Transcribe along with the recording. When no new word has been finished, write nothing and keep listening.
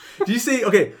Do you see?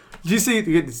 Okay. Did you see?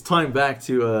 It's tying back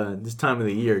to this time of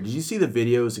the year. Did you see the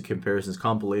videos, the comparisons,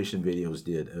 compilation videos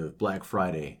did of Black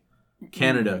Friday,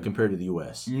 Canada compared to the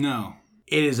U.S.? No.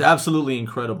 It is absolutely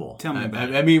incredible. Tell me about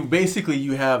it. I mean, basically,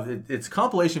 you have it's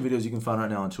compilation videos you can find right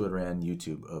now on Twitter and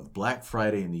YouTube of Black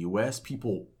Friday in the U.S.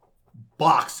 People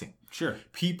boxing. Sure.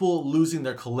 People losing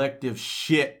their collective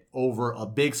shit over a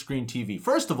big screen TV.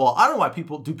 First of all, I don't know why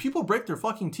people break their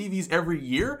fucking TVs every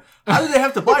year? How do they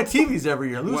have to buy TVs every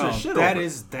year and lose their shit over?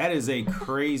 That is a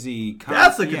crazy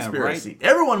That's a conspiracy. Right?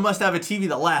 Everyone must have a TV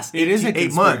that lasts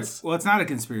 8 months. Well, it's not a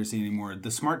conspiracy anymore. The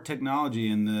smart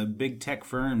technology and the big tech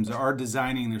firms are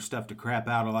designing their stuff to crap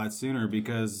out a lot sooner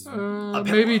because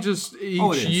maybe just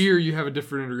each year you have a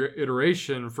different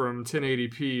iteration from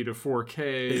 1080p to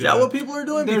 4K. Is that what people are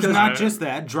doing? There's not just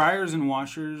that. Dryers and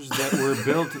washers that were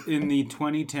built in the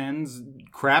 2010s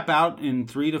crap out in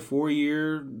 3 to 4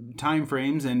 year time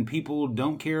frames, and people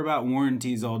don't care about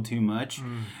warranties all too much,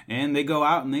 and they go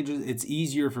out and it's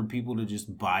easier for people to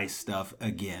just buy stuff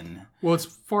again. Well, it's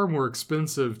far more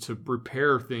expensive to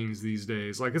repair things these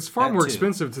days. Like, it's far more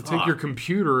expensive to take your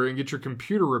computer and get your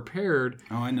computer repaired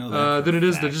I know that than it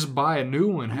is to just buy a new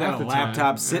one. Half the time.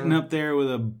 Laptop sitting up there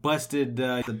with a busted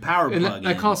the power plug.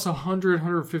 That costs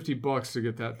 $150 to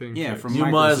get that thing. Yeah, fixed. from you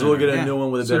might as well get a new one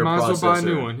with a better processor. You might as well buy a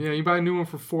new one. Yeah, you buy a new one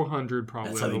for $400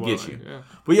 probably. That's how they get you.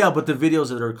 Yeah. But the videos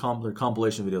that are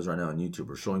compilation videos right now on YouTube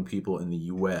are showing people in the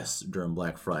U.S. during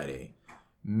Black Friday,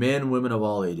 men, women of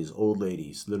all ages, old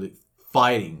ladies, literally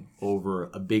fighting over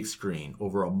a big screen,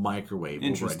 over a microwave,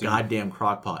 over a goddamn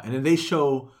crock pot. And then they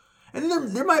show... And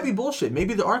then there might be bullshit.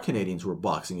 Maybe there are Canadians who are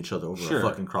boxing each other over a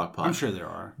fucking crock pot. I'm sure there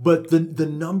are. But the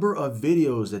number of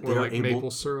videos that they're able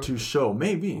to show,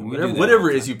 maybe. Whatever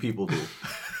it is you people do.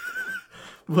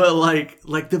 But like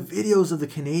the videos of the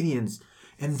Canadians,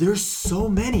 and there's so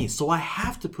many, so I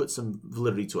have to put some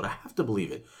validity to it. I have to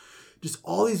believe it. Just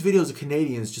all these videos of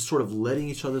Canadians just sort of letting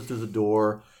each other through the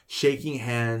door, shaking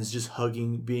hands, just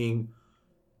hugging, being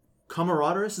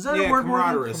camaraderous. Is that a word?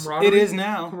 Camaraderous. It is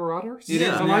now. Camaraderous? It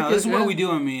is now. This is what we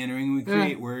do on Meandering. We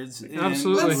create words.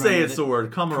 Absolutely. Let's say it's the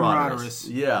word camaraderous.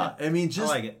 Yeah. I mean, I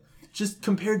like it. Just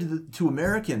compared to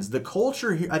Americans, the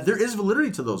culture here, there is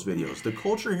validity to those videos. The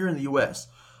culture here in the U.S.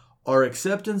 are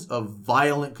acceptance of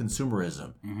violent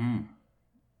consumerism. Mm-hmm.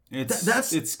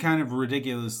 It's kind of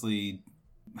ridiculously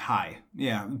high.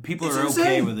 Yeah, people are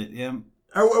okay with it. Yeah.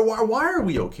 Why are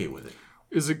we okay with it?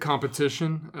 Is it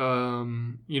competition?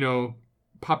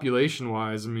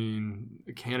 Population-wise, I mean,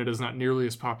 Canada's not nearly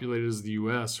as populated as the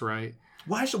U.S., right?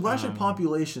 Why should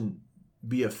population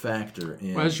be a factor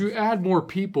in... As you add more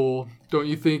people, don't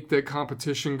you think that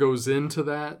competition goes into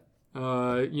that?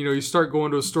 You start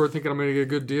going to a store thinking I'm going to get a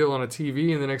good deal on a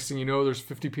TV, and the next thing you know, there's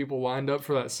 50 people lined up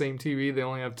for that same TV. They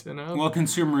only have 10 of. Well,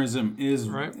 consumerism is,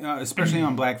 right? Especially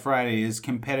on Black Friday, is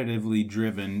competitively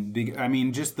driven. I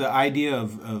mean, just the idea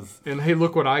of and hey,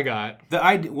 look what I got.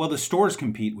 The stores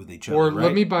compete with each other. Or right?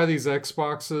 Let me buy these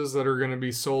Xboxes that are going to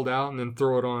be sold out, and then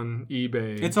throw it on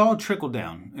eBay. It's all trickle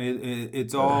down.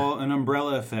 It's all an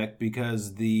umbrella effect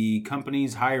because the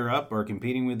companies higher up are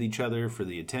competing with each other for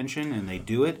the attention, and they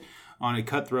do it on a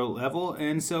cutthroat level,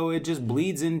 and so it just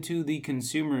bleeds into the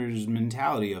consumer's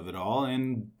mentality of it all,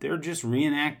 and they're just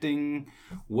reenacting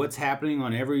what's happening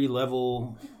on every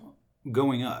level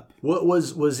going up. What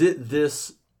was it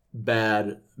this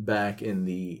bad back in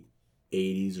the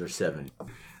 80s or 70s?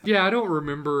 Yeah, I don't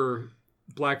remember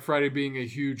Black Friday being a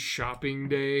huge shopping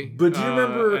day, but do you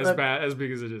remember as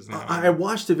big as it is now? I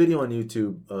watched a video on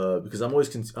YouTube because I'm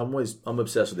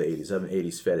obsessed with the 80s. I have an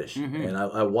 80s fetish, and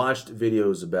I watched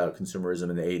videos about consumerism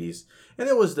in the 80s, and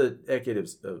it was the decade of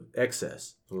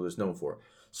excess, what it was known for.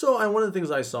 So one of the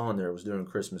things I saw in there was during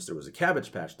Christmas there was a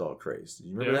Cabbage Patch doll craze. Do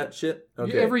you remember that shit?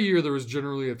 Okay. Yeah, every year there was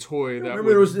generally a toy that.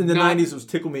 Remember, it was in the 90s. It was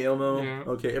Tickle Me Elmo. Yeah.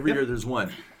 Okay, every year there's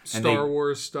one. Star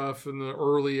Wars stuff in the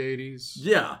early 80s.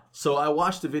 Yeah. So I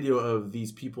watched a video of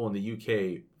these people in the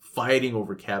UK fighting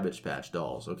over Cabbage Patch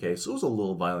dolls. Okay, so it was a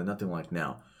little violent, nothing like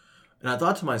now. And I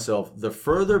thought to myself, the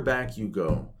further back you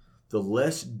go, the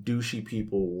less douchey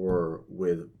people were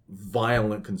with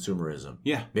violent consumerism.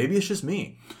 Yeah. Maybe it's just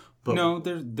me. But no,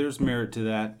 there's merit to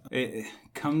that. It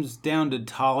comes down to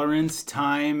tolerance,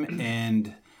 time,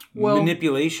 and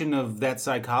manipulation of that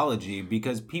psychology.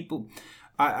 Because people,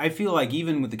 I feel like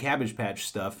even with the Cabbage Patch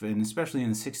stuff, and especially in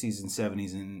the 60s and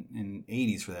 70s and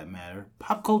 80s for that matter,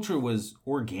 pop culture was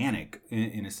organic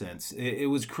in a sense. It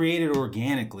was created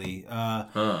organically.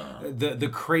 The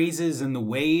crazes and the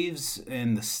waves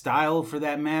and the style for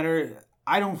that matter,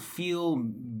 I don't feel...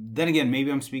 Then again, maybe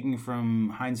I'm speaking from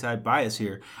hindsight bias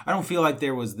here. I don't feel like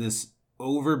there was this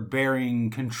overbearing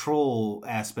control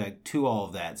aspect to all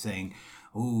of that, saying,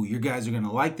 oh, you guys are going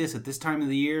to like this at this time of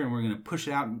the year, and we're going to push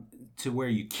it out to where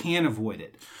you can avoid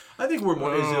it. I think we're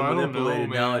more easily manipulated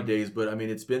nowadays, but I mean,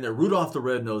 it's been there. Rudolph the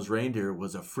Red-Nosed Reindeer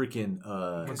was a freaking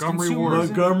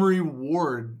Montgomery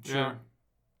Ward. Yeah.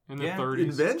 In the 30s.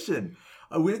 Invention.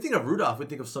 We didn't think of Rudolph. We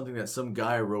think of something that some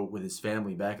guy wrote with his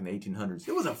family back in the 1800s.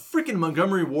 It was a freaking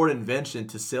Montgomery Ward invention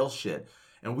to sell shit.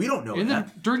 And we don't know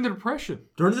that. During the Depression.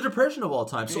 During the Depression of all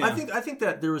time. So I think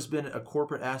that there has been a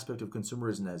corporate aspect of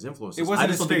consumerism that has influenced us. It wasn't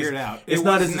as figured out. It's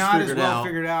not as well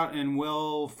figured out and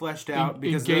well fleshed out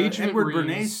because Edward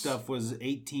Bernays stuff was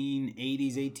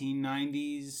 1880s,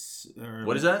 1890s.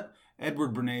 What is that?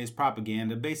 Edward Bernays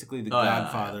propaganda, basically the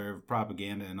godfather of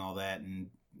propaganda and all that, and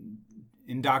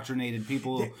indoctrinated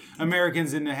people,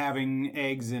 Americans, into having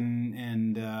eggs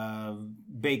and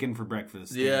bacon for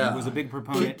breakfast. Yeah, he was a big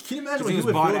proponent. Can you imagine what he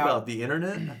would feel about the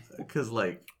internet? Because,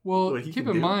 keep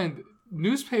in mind,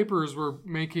 newspapers were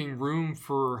making room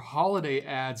for holiday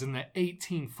ads in the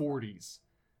 1840s.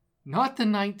 Not the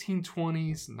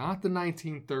 1920s, not the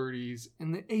 1930s,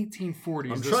 in the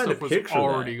 1840s. I'm trying to picture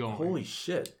already going. Holy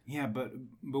shit! Yeah, but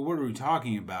what are we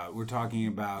talking about? We're talking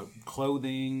about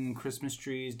clothing, Christmas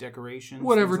trees, decorations,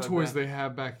 whatever toys they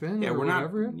have back then. Yeah, we're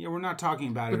not talking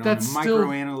about it on a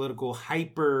micro-analytical,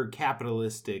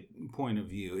 hyper-capitalistic point of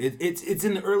view. It's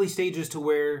in the early stages to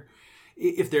where,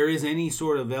 if there is any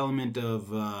sort of element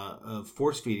of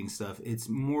force-feeding stuff, it's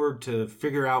more to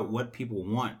figure out what people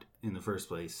want in the first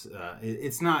place.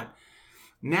 It's not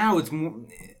now.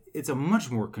 It's a much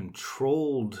more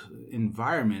controlled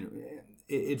environment.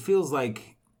 It feels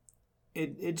like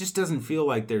it just doesn't feel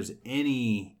like there's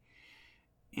any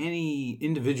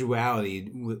individuality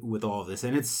with all of this,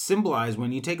 and it's symbolized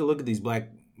when you take a look at these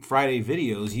Black Friday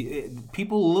videos.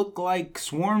 People look like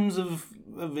swarms of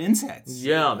insects.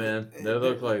 Yeah, man, they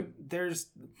look like there's.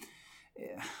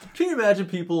 Can you imagine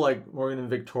people like Morgan and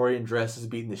Victoria in dresses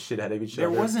beating the shit out of each other?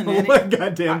 There wasn't any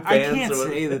goddamn fans. I can't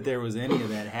say that there was any of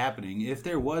that happening. If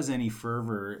there was any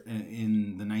fervor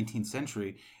in the 19th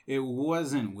century, it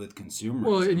wasn't with consumers.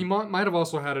 Well, and you might have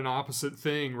also had an opposite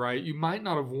thing, right? You might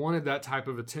not have wanted that type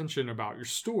of attention about your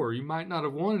store. You might not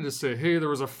have wanted to say, hey, there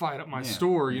was a fight at my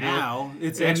store. Now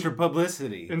it's extra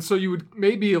publicity. And so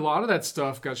maybe a lot of that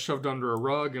stuff got shoved under a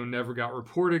rug and never got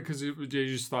reported because you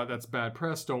just thought that's bad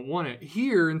press, don't want it.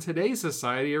 Here in today's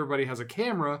society, everybody has a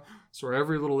camera, so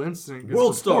every little incident gets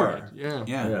World reported. Star.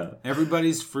 Yeah.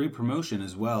 Everybody's free promotion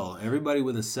as well. Everybody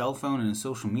with a cell phone and a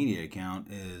social media account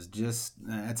is just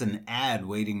that's an ad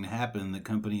waiting to happen that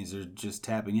companies are just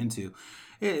tapping into.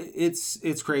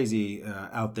 It's crazy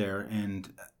out there,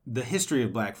 and the history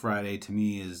of Black Friday to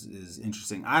me is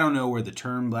interesting. I don't know where the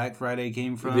term Black Friday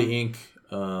came from. The ink.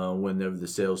 Whenever the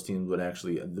sales team would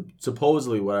actually,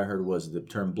 supposedly what I heard was the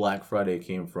term Black Friday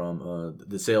came from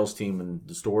the sales team in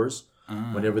the stores.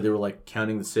 Whenever they were like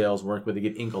counting the sales, working, but they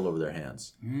get ink all over their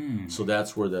hands. So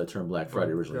that's where the term Black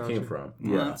Friday originally came from.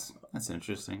 Yeah, that's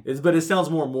interesting. But it sounds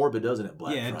more morbid, doesn't it?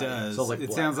 Black Friday. It does.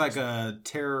 It sounds like a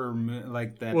terror,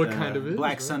 like that. What kind of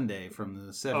Black Sunday from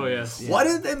the 70s. Oh yes. Yeah. Why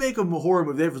didn't they make a horror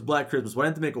movie? It was Black Christmas. Why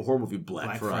didn't they make a horror movie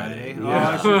Black Friday?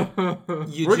 Yeah.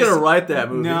 We're gonna write that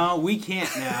movie. No, we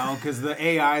can't now because the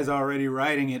AI is already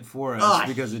writing it for us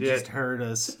because it just heard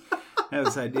us. That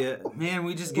was the idea. Man,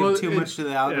 we just give too much to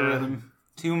the algorithm.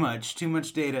 Yeah. Too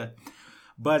much data.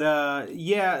 But I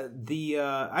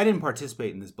didn't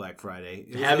participate in this Black Friday.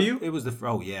 You? It was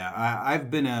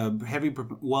I've been a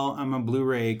I'm a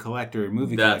Blu-ray collector,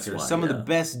 movie collector. Some of the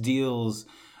best deals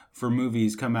for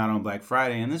movies come out on Black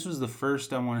Friday, and this was the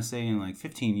first, I want to say, in like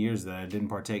 15 years that I didn't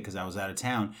partake because I was out of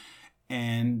town,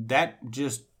 and that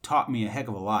just taught me a heck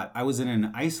of a lot. I was in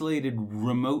an isolated,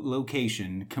 remote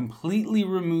location, completely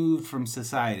removed from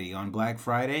society on Black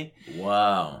Friday.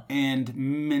 Wow. And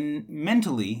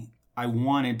mentally, I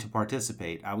wanted to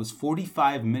participate. I was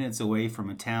 45 minutes away from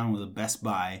a town with a Best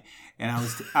Buy, and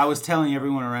I was telling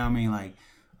everyone around me, like,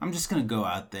 I'm just going to go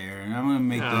out there, and I'm going to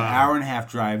make the hour and a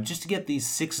half drive just to get these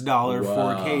 $6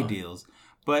 4K deals.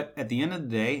 But at the end of the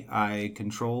day, I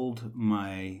controlled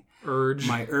my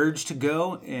urge to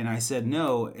go, and I said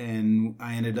no, and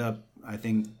I ended up, I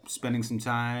think, spending some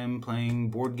time playing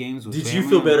board games with family. Did you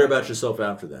feel better about yourself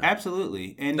after that?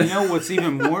 Absolutely. And you know what's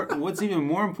even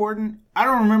more important? I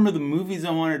don't remember the movies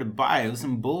I wanted to buy. It was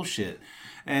some bullshit.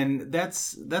 And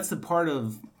that's the part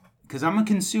of, because I'm a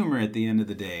consumer at the end of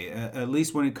the day, at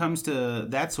least when it comes to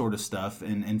that sort of stuff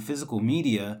and physical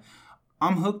media.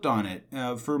 I'm hooked on it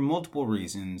for multiple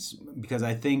reasons, because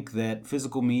I think that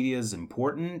physical media is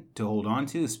important to hold on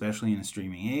to, especially in a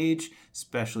streaming age,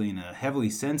 especially in a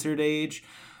heavily censored age.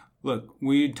 Look,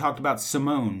 we talked about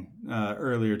Simone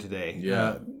earlier today.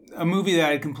 Yeah. a movie that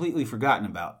I'd completely forgotten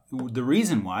about. The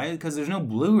reason why is because there's no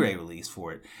Blu-ray release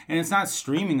for it. And it's not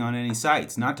streaming on any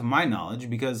sites, not to my knowledge,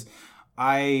 because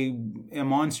I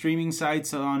am on streaming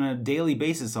sites on a daily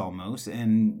basis almost,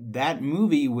 and that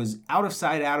movie was out of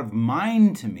sight, out of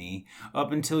mind to me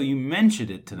up until you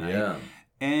mentioned it tonight. Yeah.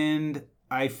 And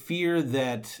I fear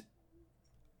that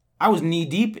I was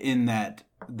knee-deep in that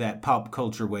pop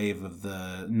culture wave of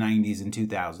the 90s and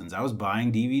 2000s. I was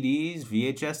buying DVDs,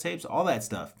 VHS tapes, all that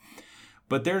stuff.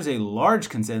 But there's a large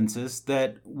consensus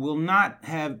that will not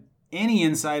have any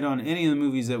insight on any of the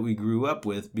movies that we grew up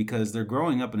with because they're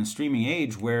growing up in a streaming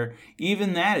age where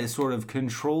even that is sort of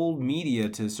controlled media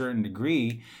to a certain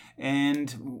degree.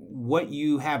 And what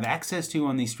you have access to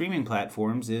on these streaming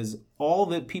platforms is all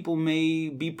that people may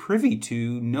be privy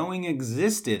to knowing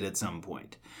existed at some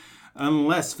point.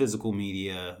 Unless physical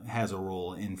media has a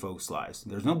role in folks' lives.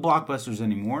 There's no Blockbusters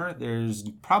anymore. There's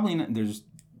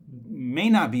may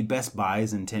not be Best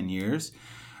Buys in 10 years.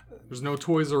 There's no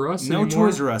Toys R Us anymore. No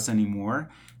Toys R Us anymore.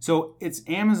 So it's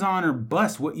Amazon or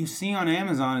bust. What you see on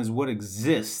Amazon is what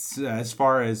exists as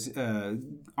far as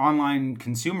online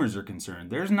consumers are concerned.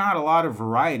 There's not a lot of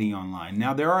variety online.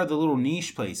 Now, there are the little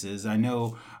niche places. I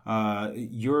know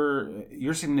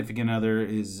your significant other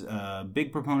is a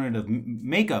big proponent of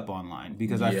makeup online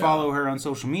because I follow her on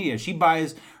social media. She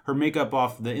buys her makeup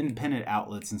off the independent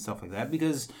outlets and stuff like that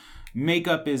because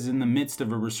makeup is in the midst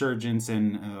of a resurgence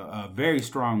and a very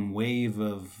strong wave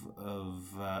of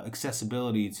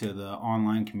accessibility to the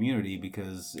online community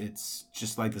because it's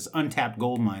just like this untapped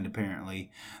gold mine apparently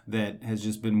that has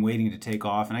just been waiting to take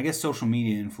off. And I guess social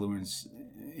media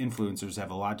influencers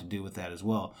have a lot to do with that as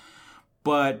well.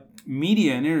 But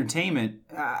media and entertainment,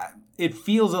 it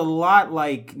feels a lot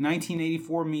like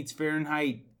 1984 meets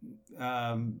Fahrenheit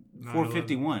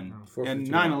 451 and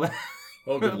 9/11.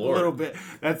 Oh, good Lord. A little bit.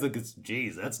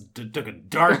 Took a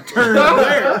dark turn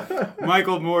there.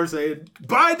 Michael Moore saying,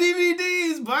 buy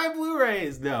DVDs, buy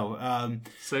Blu-rays. No.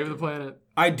 Save the planet.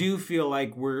 I do feel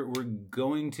like we're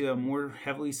going to a more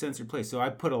heavily censored place. So I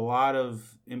put a lot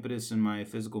of impetus in my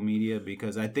physical media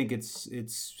because I think it's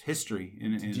history.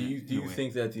 Do you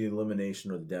think that the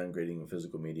elimination or the downgrading of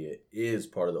physical media is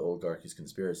part of the oligarchy's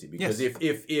conspiracy? Because yes.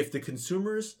 if the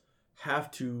consumers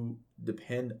have to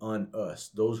depend on us,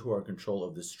 those who are in control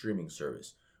of the streaming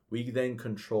service, we then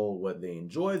control what they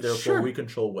enjoy, therefore we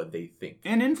control what they think.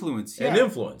 And influence. Yeah. And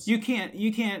influence. You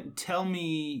can't tell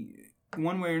me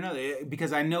one way or another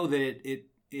because I know that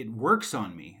it works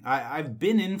on me. I've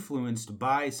been influenced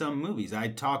by some movies. I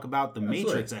talk about The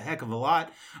Matrix a heck of a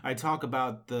lot. I talk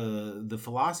about the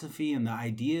philosophy and the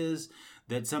ideas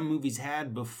that some movies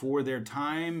had before their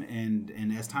time, and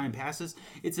as time passes,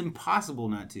 it's impossible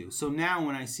not to. So now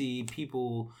when I see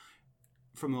people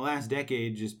from the last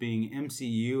decade just being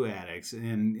MCU addicts,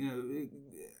 and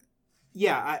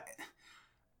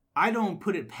I don't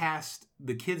put it past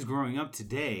the kids growing up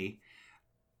today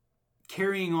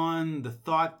carrying on the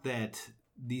thought that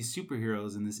these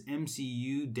superheroes in this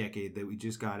MCU decade that we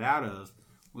just got out of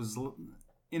was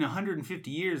in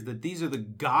 150 years that these are the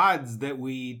gods that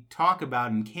we talk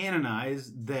about and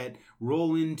canonize that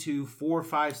roll into 400,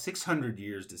 500, 600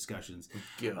 years discussions.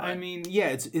 God. I mean,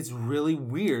 it's really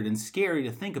weird and scary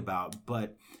to think about,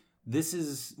 but this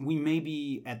is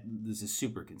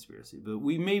super conspiracy, but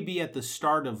we may be at the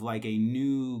start of like a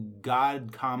new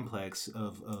god complex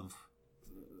of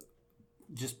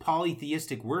just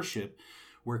polytheistic worship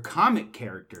where comic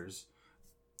characters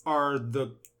are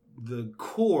the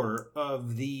core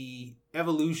of the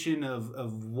evolution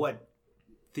of what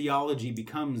theology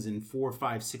becomes in 400,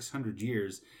 500, 600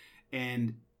 years,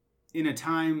 and in a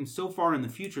time so far in the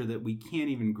future that we can't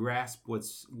even grasp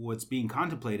what's being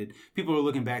contemplated. People are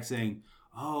looking back saying,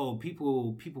 "Oh,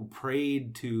 people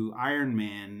prayed to Iron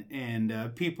Man,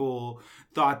 and people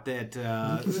thought that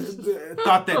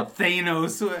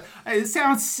Thanos." It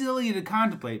sounds silly to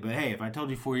contemplate, but hey, if I told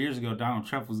you 4 years ago Donald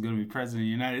Trump was going to be president of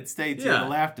the United States, you'd have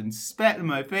laughed and spat in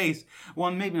my face.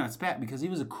 Well, maybe not spat because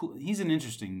he's an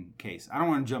interesting case. I don't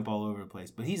want to jump all over the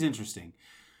place, but he's interesting.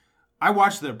 I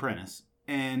watched The Apprentice,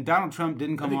 and Donald Trump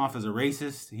didn't come off as a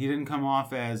racist. He didn't come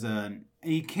off as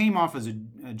he came off as a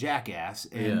jackass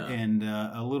and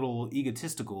a little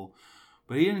egotistical,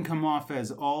 but he didn't come off as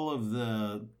all of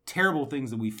the terrible things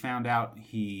that we found out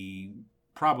he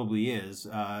probably is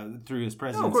through his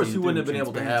presidency. No, of course, he wouldn't have been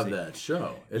able to have that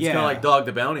show. It's kind of like Dog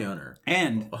the Bounty Hunter.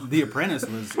 And The Apprentice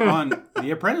was on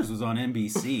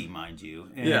NBC, mind you,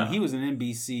 and he was an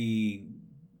NBC.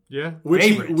 Yeah,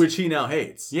 which he now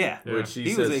hates. Yeah, which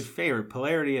he was a favorite.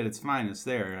 Polarity at its finest.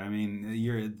 There, I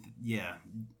mean,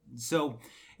 So,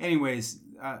 anyways,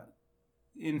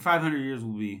 in 500 years,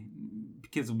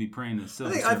 kids will be praying to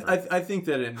Silver Surfer. I think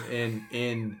that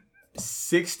in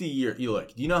 60 years, do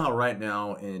you know how right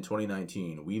now in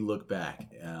 2019 we look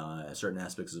back at certain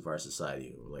aspects of our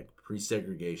society, like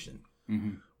pre-segregation,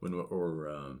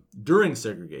 during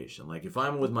segregation. Like if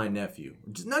I'm with my nephew,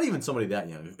 just not even somebody that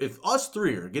young, if us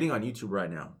three are getting on YouTube right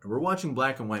now and we're watching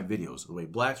black and white videos of the way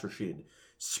blacks were treated,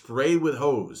 sprayed with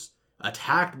hose,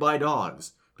 attacked by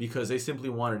dogs, because they simply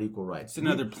wanted equal rights. It's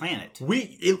another planet.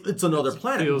 It's another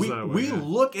planet. We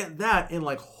look at that and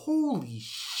like, holy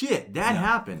shit, that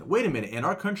happened. Wait a minute. In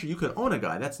our country, you could own a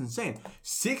guy. That's insane.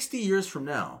 60 years from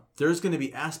now, there's going to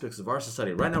be aspects of our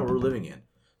society right now where we're living in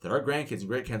that our grandkids and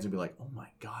great kids will be like, oh my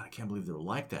God, I can't believe they were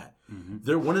like that.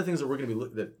 One of the things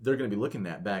that they're going to be looking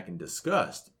at back and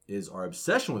discussed is our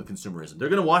obsession with consumerism. They're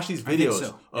going to watch these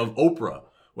videos of Oprah.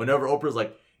 Whenever Oprah's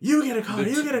like, you get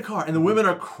a car, and the women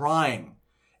are crying.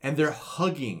 And they're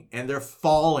hugging and they're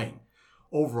falling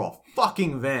over a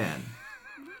fucking van.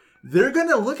 They're going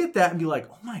to look at that and be like,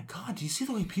 oh my God, do you see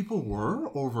the way people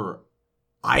were over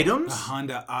items? The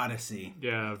Honda Odyssey.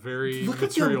 Yeah, very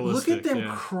materialistic. Look at them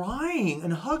crying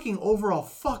and hugging over a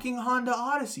fucking Honda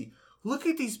Odyssey. Look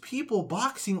at these people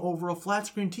boxing over a flat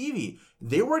screen TV.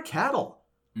 They were cattle.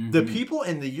 The people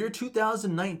in the year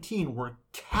 2019 were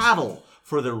cattle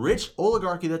for the rich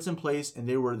oligarchy that's in place, and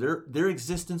their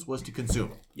existence was to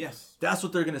consume. Yes, that's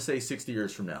what they're going to say 60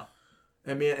 years from now.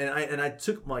 I mean, and I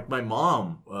took like my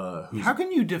mom. How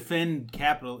can you defend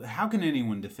capital? How can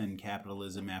anyone defend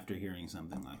capitalism after hearing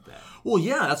something like that? Well,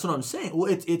 yeah, that's what I'm saying.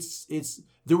 Well, it's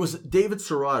there was David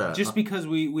Serrata. Just because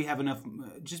we have enough,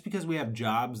 just because we have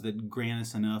jobs that grant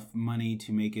us enough money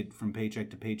to make it from paycheck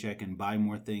to paycheck and buy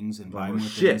more things and buy more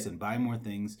things and buy more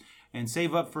things and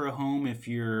save up for a home if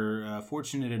you're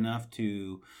fortunate enough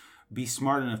to be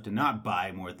smart enough to not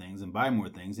buy more things and buy more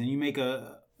things, and you make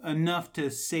enough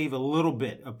to save a little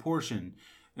bit, a portion.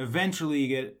 Eventually you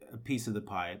get a piece of the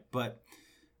pie. But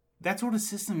that sort of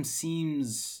system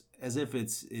seems as if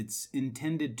it's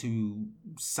intended to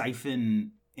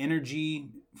siphon energy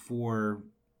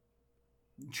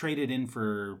trade it in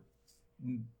for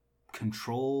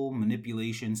control,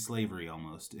 manipulation, slavery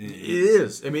almost. It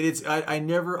is. I mean,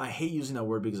 I hate using that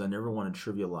word because I never want to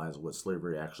trivialize what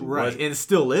slavery actually was. And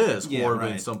still is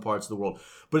in some parts of the world.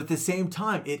 But at the same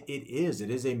time, it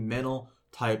is a mental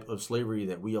type of slavery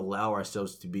that we allow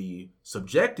ourselves to be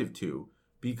subjective to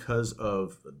because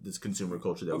of this consumer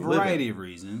culture that we live in. A variety of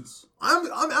reasons.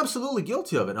 I'm absolutely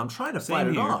guilty of it. I'm trying to fight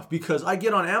it off because I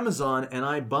get on Amazon and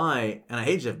I buy, and I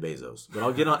hate Jeff Bezos, but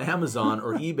I'll get on Amazon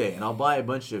or eBay and I'll buy a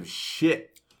bunch of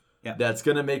shit that's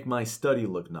going to make my study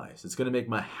look nice. It's going to make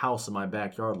my house and my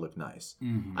backyard look nice.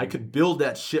 I could build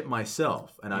that shit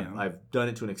myself, and I've done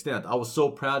it to an extent. I was so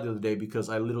proud the other day because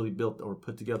I literally built or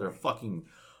put together a fucking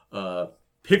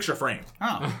picture frame.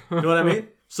 Oh. You know what I mean?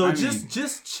 So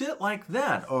just shit like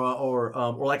that, or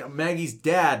like Maggie's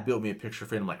dad built me a picture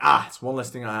frame. I'm like, it's one less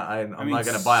thing I'm not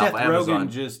gonna buy off Amazon.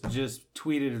 Seth Rogen just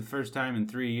tweeted the first time in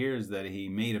 3 years that he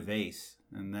made a vase,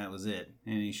 and that was it.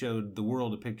 And he showed the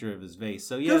world a picture of his vase.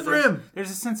 So good for him.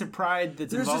 There's a sense of pride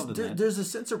that's involved in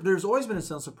that. There's always been a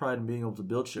sense of pride in being able to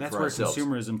build shit for ourselves. That's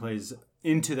where consumerism plays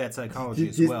into that psychology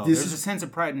as well. There's a sense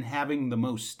of pride in having the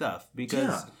most stuff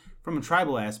because from a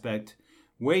tribal aspect.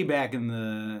 Way back in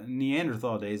the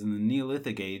Neanderthal days, in the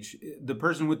Neolithic age, the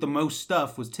person with the most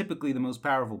stuff was typically the most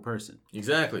powerful person.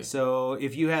 Exactly. So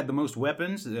if you had the most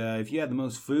weapons, if you had the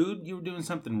most food, you were doing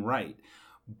something right.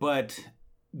 But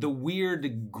the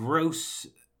weird, gross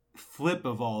flip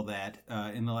of all that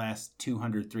in the last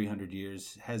 200, 300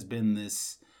 years has been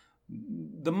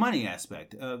the money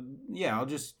aspect. I'll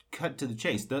just cut to the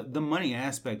chase. The money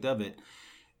aspect of it.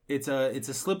 It's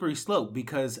a slippery slope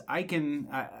because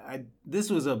this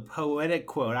was a poetic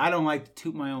quote. I don't like to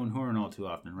toot my own horn all too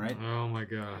often, right? Oh my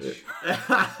gosh.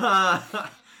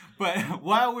 But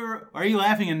are you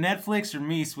laughing at Netflix or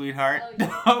me, sweetheart?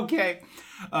 Oh, okay.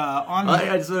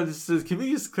 Can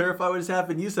we just clarify what just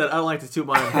happened? You said I don't like to toot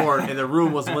my own horn, and the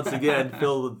room was once again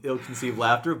filled with ill-conceived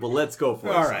laughter. But let's go for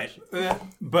it. All right.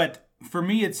 But for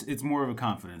me, it's more of a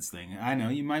confidence thing. I know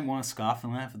you might want to scoff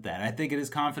and laugh at that. I think it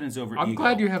is confidence over ego. I'm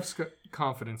glad you have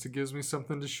confidence. It gives me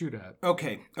something to shoot at.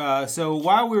 Okay. So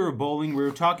while we were bowling, we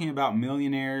were talking about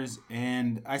millionaires,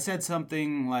 and I said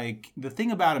something like, the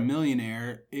thing about a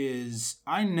millionaire is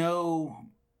I know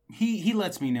he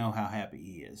lets me know how happy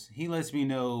he is. He lets me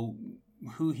know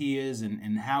who he is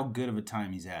and how good of a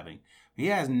time he's having. He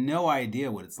has no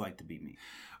idea what it's like to be me.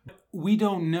 We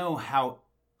don't know how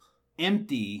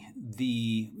empty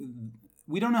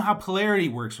we don't know how polarity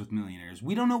works with millionaires.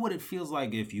 We don't know what it feels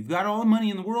like if you've got all the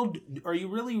money in the world. Are you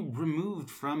really removed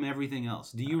from everything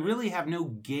else? Do you really have no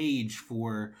gauge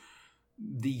for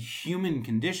the human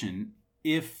condition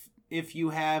if you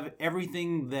have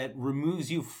everything that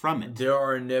removes you from it. There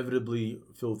are inevitably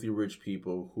filthy rich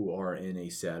people who are in a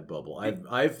sad bubble.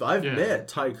 I've met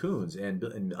tycoons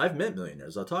and I've met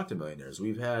millionaires. I've talked to millionaires.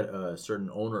 We've had a certain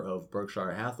owner of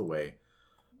Berkshire Hathaway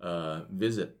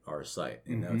visit our site,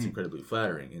 and that's incredibly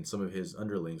flattering. And some of his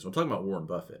underlings. I'm talking about Warren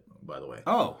Buffett, by the way.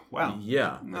 Oh, wow.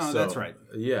 Yeah. No, that's right.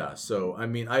 Yeah. So I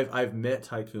mean, I've met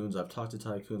tycoons. I've talked to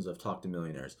tycoons. I've talked to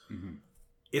millionaires.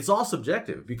 It's all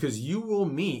subjective because you will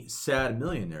meet sad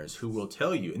millionaires who will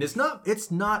tell you, and it's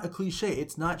not a cliche.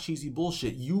 It's not cheesy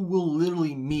bullshit. You will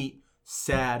literally meet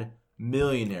sad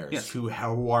millionaires who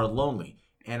are lonely.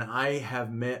 And I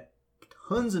have met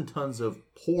tons and tons of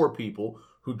poor people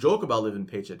who joke about living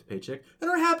paycheck to paycheck and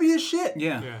are happy as shit.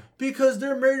 Yeah. Because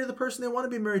they're married to the person they want to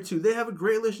be married to. They have a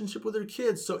great relationship with their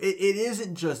kids. So it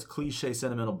isn't just cliche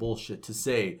sentimental bullshit to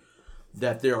say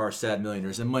that there are sad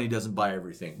millionaires and money doesn't buy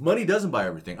everything. Money doesn't buy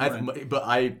everything. Right. But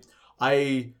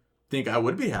I think I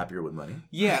would be happier with money.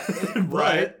 Yeah.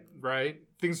 Right.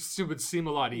 Things would seem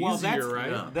a lot easier,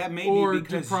 right? Yeah. That may or be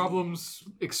because do problems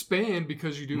expand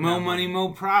because you do more money,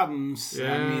 more problems.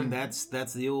 Yeah. I mean, that's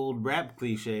the old rap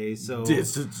cliche. So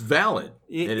it's valid.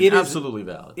 It's absolutely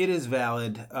valid. It is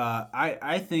valid.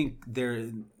 I think there.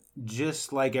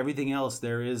 Just like everything else,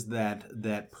 there is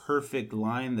that perfect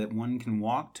line that one can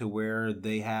walk to where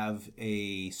they have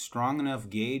a strong enough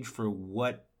gauge for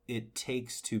what it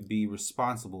takes to be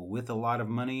responsible with a lot of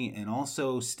money and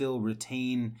also still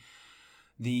retain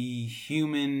the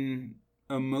human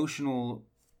emotional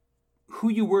who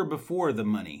you were before the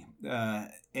money.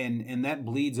 And that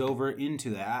bleeds over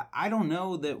into that. I don't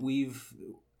know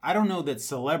that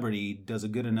celebrity does a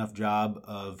good enough job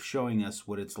of showing us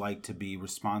what it's like to be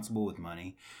responsible with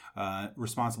money,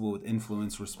 responsible with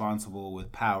influence, responsible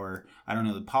with power. I don't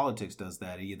know that politics does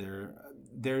that either.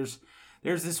 There's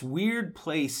this weird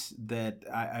place that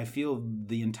I feel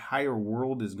the entire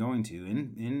world is going to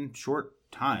in short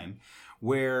time,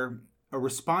 where a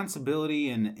responsibility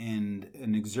and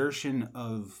an exertion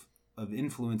of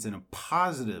influence in a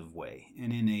positive way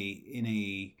and in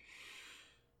a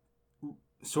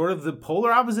sort of the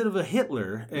polar opposite of a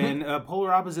Hitler and a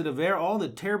polar opposite of all the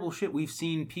terrible shit we've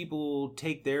seen people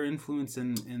take their influence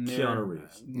in their... Keanu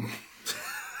Reeves.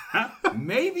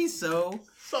 Maybe so.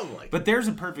 Something like that. But there's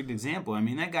a perfect example. I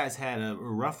mean, that guy's had a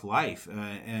rough life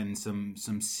and some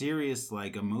serious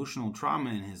like emotional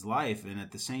trauma in his life. And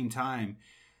at the same time,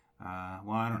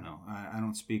 well, I don't know. I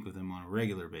don't speak with him on a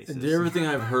regular basis. Everything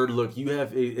I've heard, look, you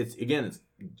have, it's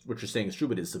what you're saying is true,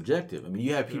 but it's subjective. I mean,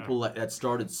 you have people that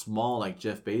started small, like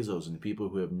Jeff Bezos, and the people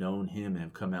who have known him and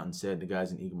have come out and said the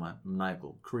guy's an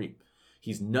egomaniacal creep.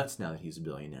 He's nuts now that he's a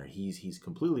billionaire. He's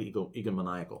completely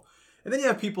egomaniacal. And then you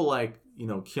have people like,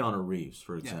 Keanu Reeves,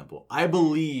 for example. Yeah. I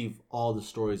believe all the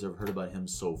stories I've heard about him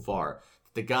so far.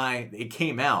 The guy, it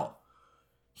came out.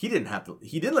 He didn't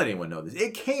let anyone know this.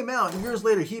 It came out, and years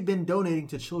later, he'd been donating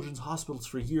to children's hospitals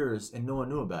for years, and no one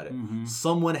knew about it. Mm-hmm.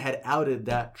 Someone had outed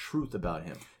that truth about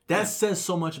him. That says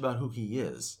so much about who he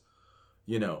is.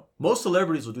 Most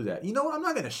celebrities will do that. You know what? I'm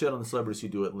not going to shit on the celebrities who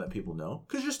do it and let people know,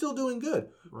 because you're still doing good.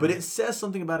 Right. But it says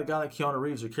something about a guy like Keanu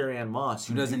Reeves or Carrie-Anne Moss.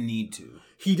 Who doesn't need to.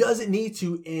 He doesn't need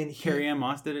to, and Carrie-Anne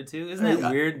Moss did it too? Isn't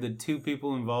that weird? The two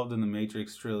people involved in the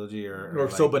Matrix trilogy are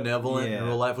so benevolent in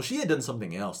real life. Well, she had done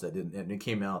something else that didn't, and it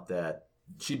came out that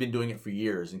she'd been doing it for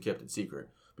years and kept it secret.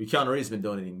 But Keanu Reeves has been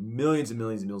donating millions and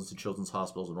millions and millions to children's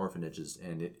hospitals and orphanages,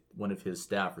 and one of his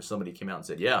staff or somebody came out and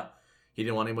said, he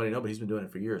didn't want anybody to know, but he's been doing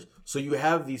it for years. So you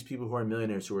have these people who are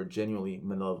millionaires who are genuinely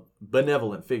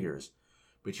benevolent figures,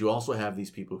 but you also have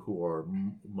these people who are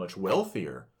much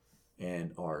wealthier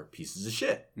and are pieces of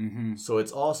shit. Mm-hmm. So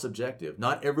it's all subjective.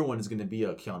 Not everyone is going to be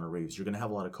a Keanu Reeves. You're going to have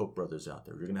a lot of Koch brothers out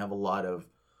there. You're going to have a lot of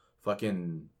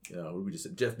fucking, what we just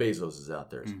said, Jeff Bezos is out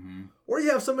there. Mm-hmm. Or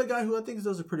you have some guy who I think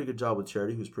does a pretty good job with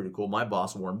charity, who's pretty cool. My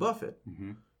boss, Warren Buffett.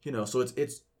 Mm-hmm. So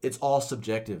it's all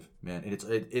subjective, man. And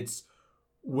it's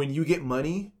when you get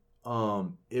money,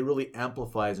 it really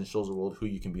amplifies and shows the world who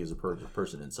you can be as a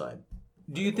person inside.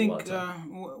 Do you think?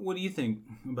 What do you think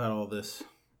about all this?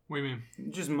 What do you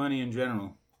mean? Just money in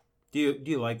general. Do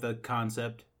you like the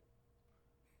concept?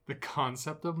 The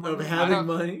concept of money? Of having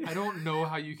money? I don't know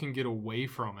how you can get away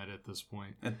from it at this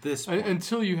point.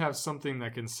 Until you have something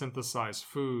that can synthesize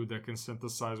food, that can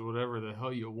synthesize whatever the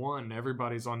hell you want, and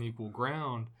everybody's on equal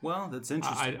ground. Well, that's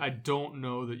interesting. I don't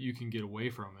know that you can get away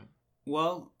from it.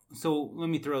 Well, so let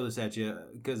me throw this at you,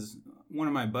 because one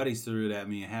of my buddies threw it at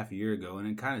me a half a year ago, and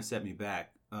it kind of set me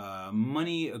back.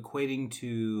 Money equating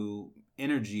to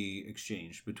energy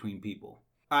exchange between people.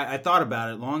 I thought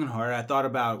about it long and hard. I thought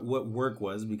about what work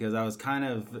was because I was kind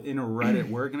of in a rut at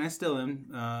work, and I still am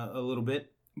a little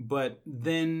bit. But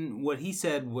then what he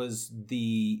said was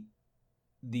the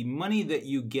money that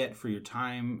you get for your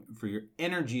time, for your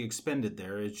energy expended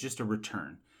there is just a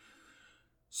return.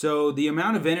 So the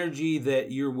amount of energy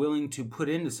that you're willing to put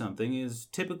into something is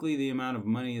typically the amount of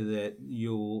money that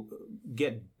you'll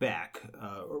get back,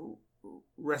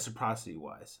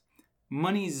 reciprocity-wise.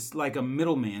 Money's like a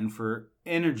middleman for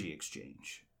energy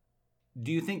exchange.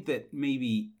 Do you think that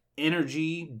maybe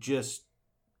energy just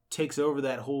takes over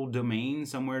that whole domain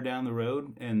somewhere down the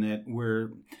road, and that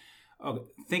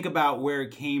think about where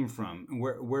it came from,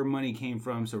 where money came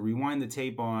from? So rewind the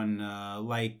tape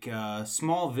on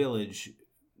small village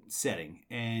setting,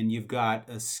 and you've got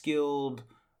a skilled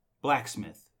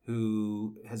blacksmith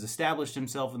who has established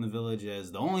himself in the village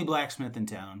as the only blacksmith in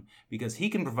town because he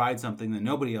can provide something that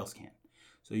nobody else can.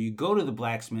 So you go to the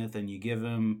blacksmith and you give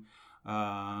him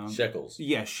shekels.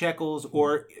 Yeah, shekels,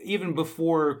 or even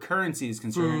before currency is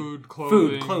concerned,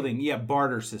 food, clothing. Yeah,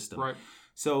 barter system. Right.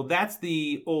 So that's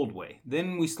the old way.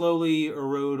 Then we slowly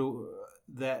erode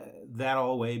that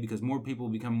all away because more people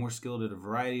become more skilled at a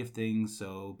variety of things.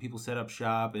 So people set up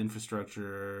shop,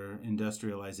 infrastructure,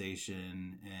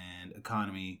 industrialization, and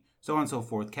economy, so on and so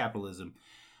forth, capitalism.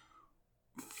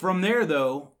 From there,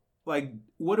 though, like,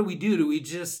 what do we do? Do we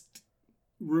just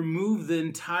remove the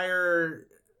entire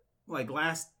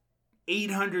last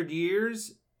 800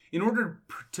 years in order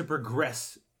to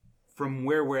progress from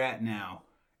where we're at now?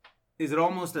 Is it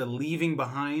almost a leaving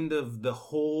behind of the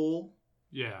whole?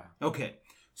 Yeah. Okay.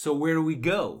 So where do we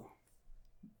go?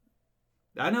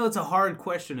 I know it's a hard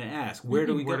question to ask. Where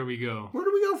do we go?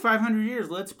 500 years.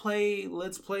 Let's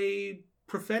play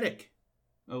prophetic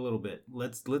a little bit.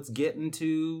 Let's get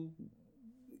into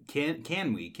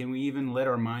can we even let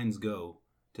our minds go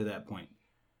to that point?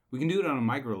 We can do it on a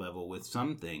micro level with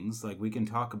some things. Like we can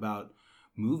talk about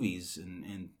movies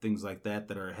and things like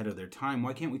that are ahead of their time.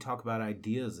 Why can't we talk about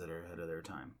ideas that are ahead of their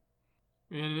time?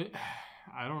 And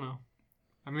I don't know.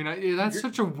 I mean, that's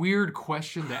such a weird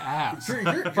question to ask. You're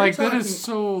like talking, that is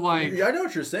so like. I know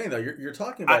what you're saying though. You're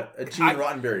talking about a Gene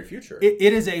Roddenberry future. It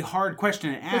is a hard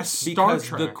question to ask because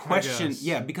Trek, the question,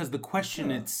 because the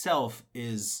question itself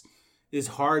is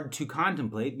hard to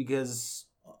contemplate because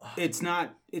it's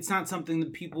not something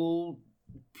that people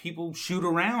shoot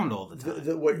around all the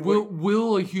time.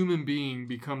 Will a human being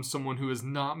become someone who is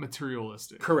not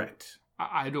materialistic? Correct.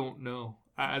 I don't know.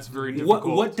 That's very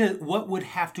difficult. What would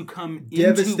have to come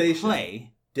into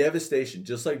play? Devastation,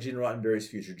 just like Gene Roddenberry's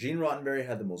future. Gene Roddenberry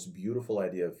had the most beautiful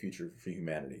idea of future for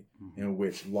humanity, in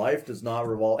which life does not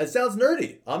revolve. It sounds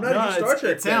nerdy. I'm not a huge Star Trek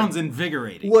fan. It sounds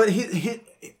invigorating.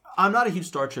 I'm not a huge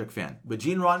Star Trek fan, but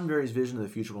Gene Roddenberry's vision of the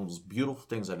future, one of the most beautiful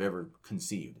things I've ever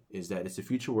conceived, is that it's a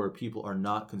future where people are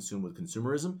not consumed with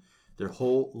consumerism. Their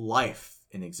whole life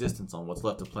and existence on what's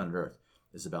left of planet Earth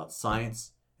is about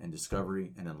science and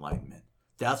discovery and enlightenment.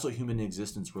 That's what human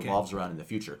existence revolves around in the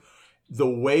future. The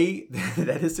way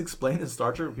that is explained in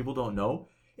Star Trek, people don't know,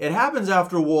 it happens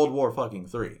after World War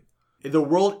III. The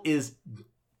world is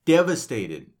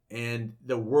devastated, and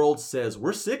the world says,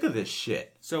 we're sick of this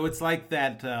shit. So it's like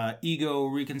that ego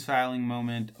reconciling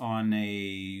moment on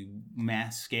a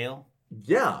mass scale?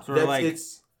 Yeah. Sort of like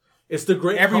it's the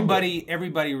great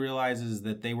everybody realizes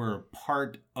that they were a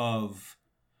part of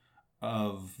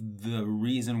the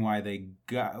reason why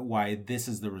this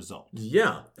is the result.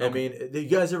 Yeah. Okay. I mean, you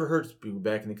guys ever heard,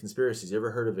 back in the conspiracies, you ever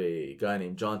heard of a guy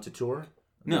named John Titor?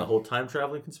 No. The whole time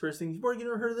traveling conspiracy thing. Morgan, you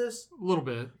never heard of this? A little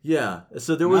bit. Yeah.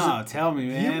 So there was. Tell me,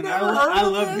 man. I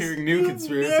love hearing new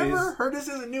conspiracies. Never heard this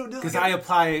is a new. Because I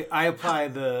apply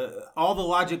all the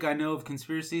logic I know of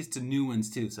conspiracies to new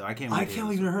ones too. So I can't. I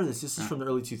can't even heard this. This is from the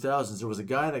early 2000s. There was a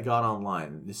guy that got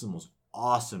online. This is the most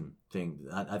awesome thing.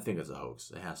 I think it's a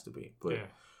hoax. It has to be. But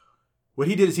what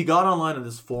he did is he got online on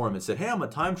this forum and said, "Hey, I'm a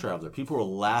time traveler." People were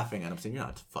laughing at him, saying, "You're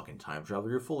not a fucking time traveler.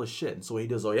 You're full of shit." And so what he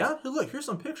does, "Oh yeah, hey, look, here's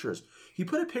some pictures." He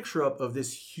put a picture up of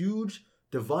this huge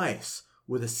device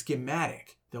with a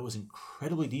schematic that was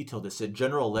incredibly detailed. That said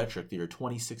General Electric, the year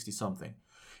 2060 something.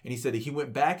 And he said that he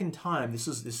went back in time. This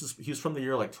is he was from the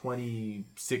year like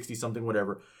 2060 something,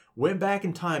 whatever. Went back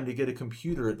in time to get a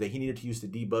computer that he needed to use to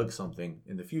debug something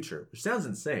in the future, which sounds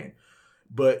insane.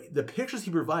 But the pictures he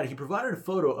provided a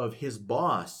photo of his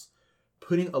boss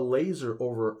putting a laser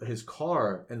over his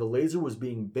car, and the laser was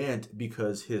being bent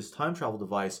because his time travel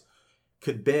device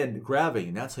could bend gravity,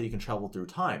 and that's how you can travel through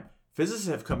time. Physicists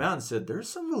have come out and said there's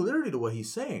some validity to what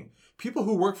he's saying. People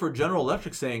who work for General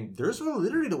Electric saying there's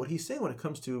validity to what he's saying when it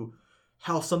comes to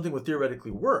how something would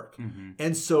theoretically work.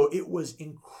 And so it was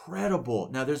incredible.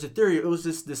 Now there's a theory. It was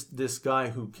this guy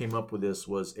who came up with this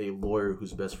was a lawyer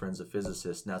whose best friend's a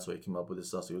physicist, and that's why he came up with this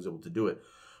stuff. So he was able to do it.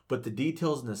 But the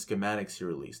details and the schematics he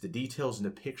released, the details and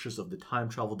the pictures of the time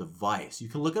travel device, you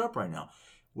can look it up right now,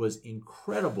 was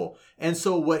incredible. And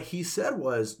so what he said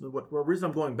was, the reason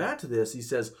I'm going back to this, he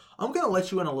says, I'm going to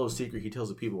let you in a little secret. He tells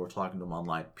the people who are talking to him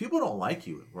online, people don't like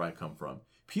you where I come from.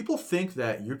 People think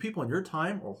that your people in your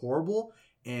time are horrible,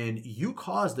 and you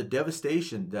caused the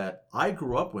devastation that I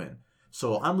grew up in.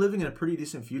 So I'm living in a pretty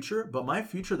decent future, but my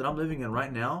future that I'm living in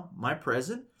right now, my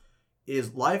present,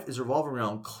 is life is revolving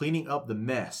around cleaning up the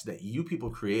mess that you people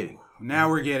creating. Now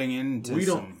we're getting into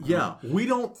we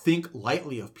don't think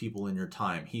lightly of people in your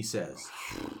time, he says.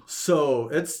 So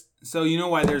you know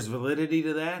why there's validity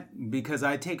to that? Because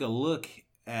I take a look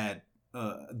at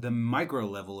the micro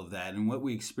level of that and what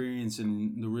we experience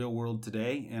in the real world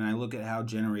today, and I look at how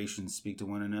generations speak to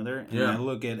one another, and I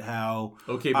look at how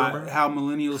how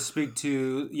millennials speak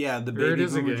to the baby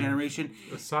boomer generation.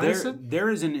 There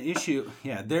is an issue.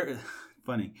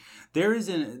 Funny. There is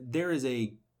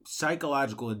a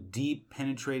psychological, a deep,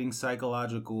 penetrating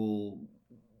psychological.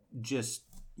 Just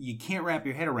you can't wrap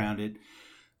your head around it.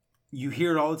 You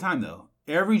hear it all the time, though.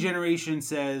 Every generation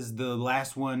says the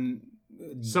last one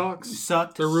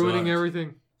sucked. They're ruining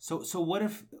everything. So what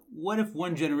if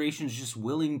one generation is just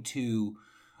willing to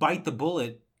bite the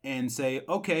bullet and say,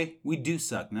 okay, we do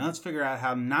suck. Now let's figure out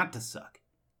how not to suck,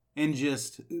 and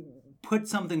just put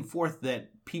something forth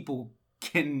that people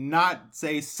cannot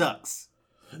say sucks.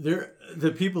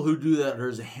 The people who do that,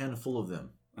 there's a handful of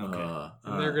them. Okay.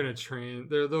 And they're going to train.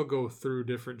 They'll go through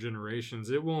different generations.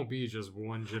 It won't be just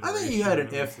one generation. I think you had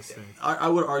I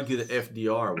would argue that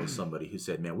FDR was somebody who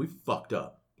said, man, we fucked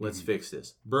up. Let's fix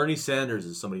this. Bernie Sanders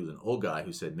is somebody who's an old guy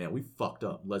who said, man, we fucked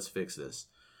up. Let's fix this.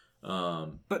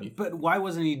 But why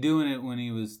wasn't he doing it when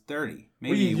he was 30?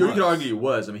 Maybe you could argue he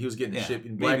was. I mean, he was getting the shit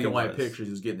in black and white pictures.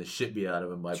 He was getting the shit beat out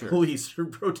of him by police for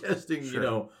protesting, you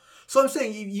know. So I'm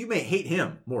saying you may hate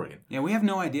him, Morgan. Yeah, we have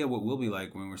no idea what we'll be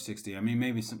like when we're 60. I mean,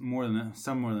 maybe some more than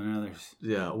others.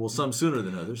 Yeah, well, some sooner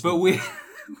than others. But we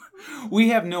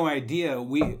have no idea.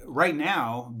 Right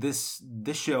now, this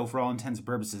show, for all intents and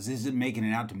purposes, isn't making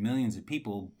it out to millions of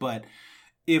people. But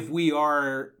if we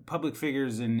are public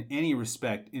figures in any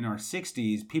respect in our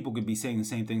 60s, people could be saying the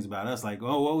same things about us, like,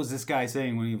 oh, what was this guy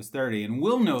saying when he was 30? And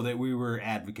we'll know that we were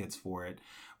advocates for it.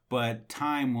 But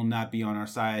time will not be on our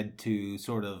side to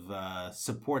sort of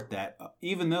support that,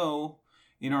 even though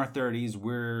in our 30s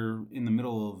we're in the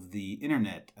middle of the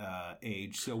internet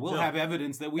age. So we'll have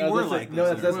evidence that we were like this.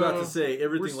 No, that's about to say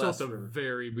everything. We're still at the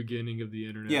very beginning of the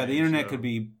internet. Yeah, the internet could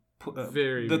be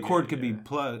the cord could be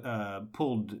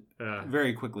pulled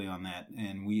very quickly on that,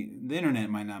 and the internet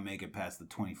might not make it past the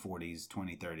 2040s,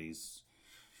 2030s.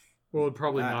 Well,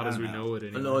 probably not as we know it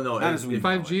anymore. No.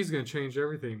 5G is going to change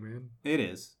everything, man. It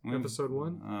is. Episode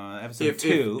 1? Episode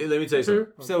 2. Let me tell you something.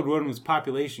 Episode 1 was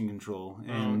population control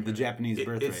and the Japanese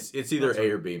birth rate. It's either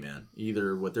A or B, man.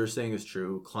 Either what they're saying is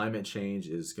true. Climate change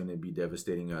is going to be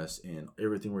devastating us, and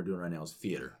everything we're doing right now is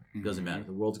theater. It doesn't matter.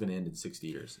 The world's going to end in 60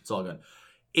 years. It's all gone.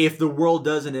 If the world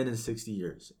doesn't end in 60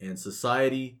 years and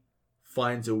society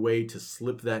finds a way to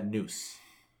slip that noose,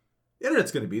 the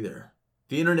internet's going to be there.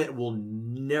 The internet will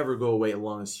never go away as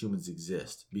long as humans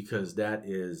exist, because that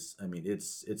is, I mean,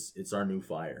 it's our new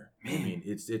fire. Man. I mean,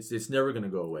 it's never going to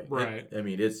go away. Right. I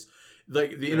mean, it's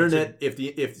like the internet.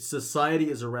 If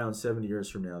society is around 70 years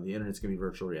from now, the internet's going to be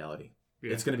virtual reality.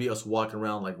 Yeah. It's going to be us walking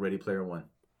around like Ready Player One.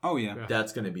 Oh yeah.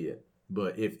 That's going to be it.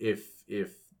 But if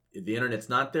the internet's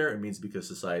not there, it means because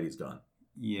society's gone.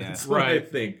 Yeah, that's what I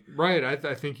think. Right.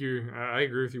 I think I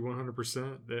agree with you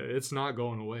 100%. It's not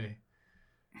going away.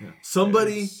 Yeah.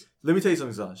 Let me tell you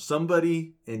something, Zaj.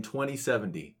 Somebody in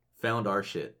 2070 found our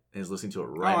shit and is listening to it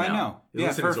right now. Oh, I know.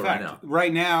 He's listening to it right now.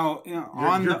 Right now,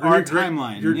 on our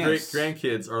timeline. Your great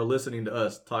grandkids are listening to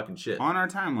us talking shit on our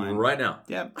timeline right now.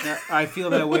 Yep. I feel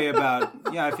that way about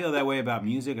I feel that way about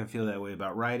music. I feel that way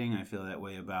about writing. I feel that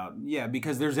way about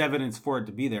because there's evidence for it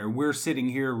to be there. We're sitting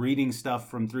here reading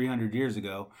stuff from 300 years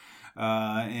ago.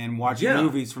 And watching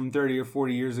movies from 30 or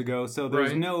 40 years ago. So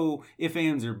there's no ifs,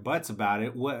 ands, or buts about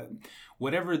it.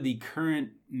 Whatever the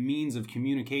current means of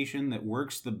communication that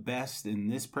works the best in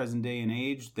this present day and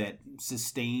age, that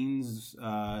sustains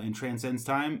and transcends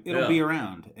time, it'll be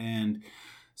around. And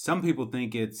some people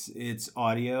think it's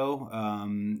audio.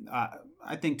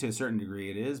 I think to a certain degree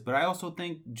it is. But I also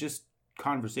think just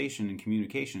conversation and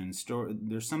communication and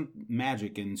there's some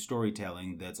magic in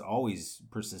storytelling that's always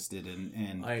persisted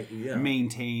and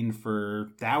maintained for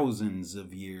thousands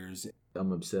of years.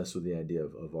 I'm obsessed with the idea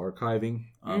of archiving.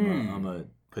 I'm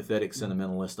pathetic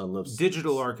sentimentalist. I love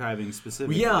digital archiving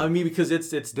specifically. Yeah, I mean, because it's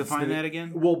define that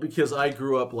again. Well, because I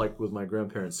grew up like with my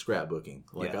grandparents scrapbooking.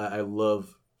 Like I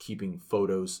love keeping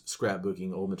photos,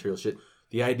 scrapbooking, old material shit.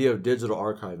 The idea of digital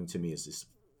archiving to me is just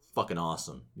fucking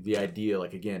awesome. The idea,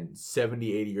 like, again,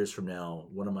 70, 80 years from now,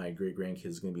 one of my great grandkids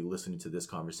is going to be listening to this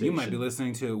conversation. You might be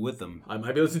listening to it with them. I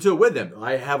might be listening to it with them.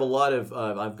 I have a lot of,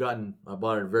 I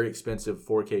bought a very expensive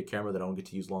 4K camera that I don't get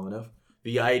to use long enough.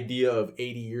 The idea of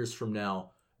 80 years from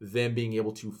now, them being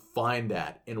able to find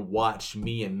that and watch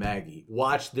me and Maggie,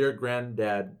 watch their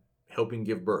granddad helping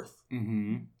give birth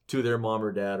to their mom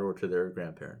or dad or to their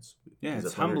grandparents. Yeah,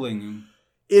 it's humbling.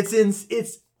 It's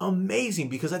amazing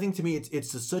because I think to me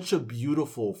it's such a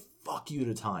beautiful fuck you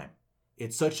to time.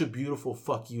 It's such a beautiful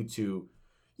fuck you to,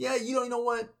 you know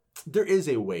what? There is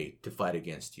a way to fight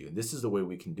against you. And this is the way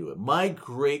we can do it. My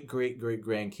great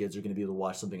grandkids are going to be able to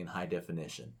watch something in high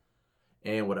definition.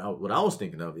 And what I was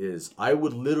thinking of is I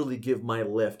would literally give my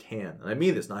left hand, and I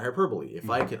mean this, not hyperbole.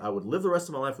 If I could, I would live the rest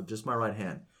of my life with just my right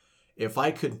hand. If I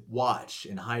could watch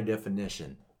in high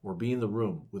definition or be in the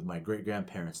room with my great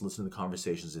grandparents, listen to the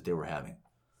conversations that they were having.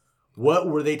 What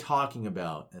were they talking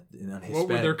about? What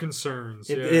were their concerns?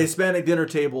 At the Hispanic dinner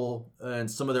table, and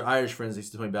some of their Irish friends they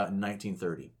used to talk about in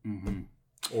 1930.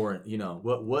 Or,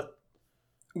 what?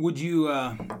 Would you...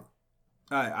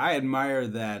 I admire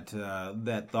that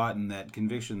thought and that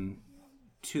conviction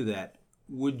to that.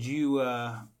 Would you,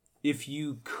 if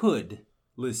you could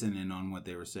listen in on what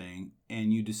they were saying,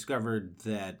 and you discovered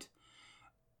that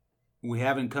we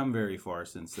haven't come very far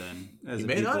since then, as a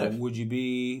people, would you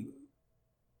be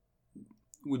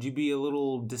a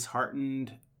little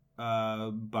disheartened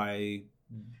by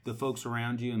the folks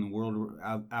around you and the world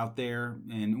out there,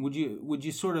 and would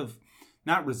you sort of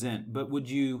not resent, but would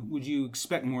you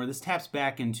expect more? This taps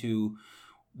back into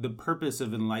the purpose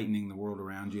of enlightening the world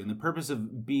around you and the purpose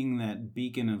of being that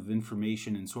beacon of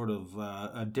information and sort of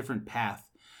a different path.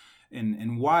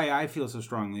 And why I feel so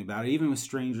strongly about it, even with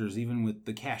strangers, even with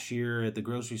the cashier at the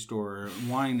grocery store,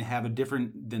 wanting to have a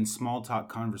different than small talk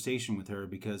conversation with her,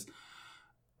 because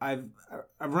I've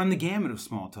run the gamut of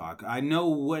small talk. I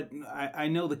know I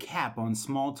know the cap on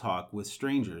small talk with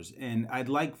strangers, and I'd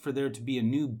like for there to be a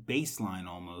new baseline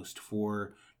almost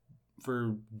for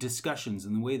discussions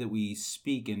and the way that we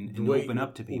speak and open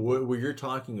up to people. What you're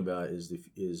talking about is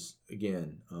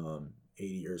again 80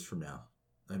 years from now.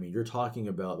 I mean, you're talking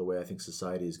about the way I think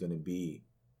society is going to be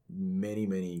many,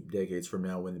 many decades from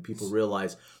now, when the people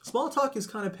realize small talk is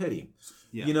kind of petty.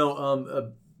 Yeah.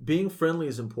 Being friendly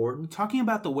is important. Talking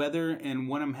about the weather and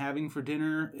what I'm having for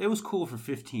dinner, it was cool for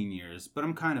 15 years, but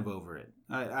I'm kind of over it.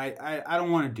 I don't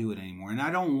want to do it anymore, and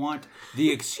I don't want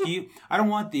the excuse. I don't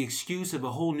want the excuse of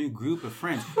a whole new group of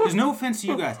friends. There's no offense to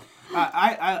you guys.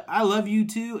 I love you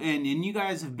too, and you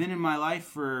guys have been in my life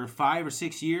for 5 or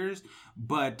 6 years.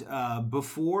 But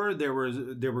before there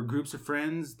were groups of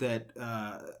friends that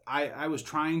I was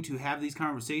trying to have these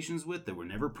conversations with that were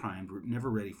never primed, were never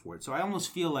ready for it. So I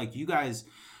almost feel like you guys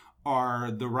are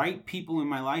the right people in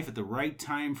my life at the right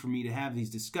time for me to have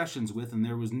these discussions with, and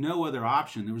there was no other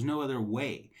option. There was no other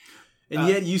way. And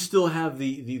yet you still have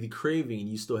the craving, and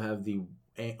you still have the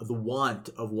want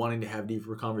of wanting to have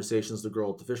deeper conversations with the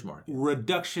girl at the fish market.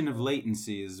 Reduction of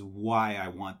latency is why I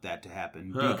want that to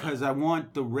happen. Because I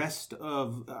want the rest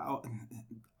of...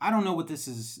 I don't know what this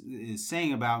is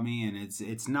saying about me, and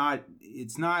it's not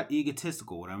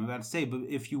egotistical what I'm about to say, but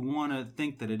if you want to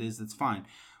think that it is, that's fine.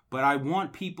 But I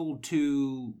want people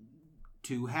to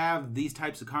have these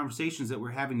types of conversations that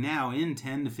we're having now in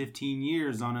 10 to 15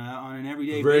 years on an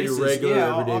everyday basis. Regular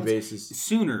everyday basis.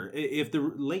 Sooner, if the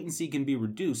latency can be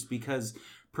reduced, because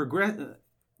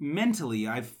mentally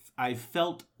I've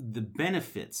felt the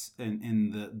benefits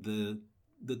and the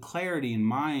clarity in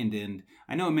mind, and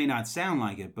I know it may not sound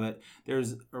like it, but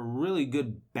there's a really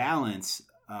good balance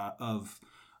of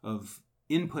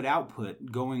input-output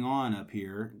going on up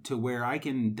here to where I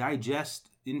can digest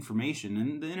information,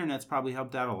 and the internet's probably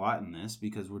helped out a lot in this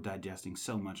because we're digesting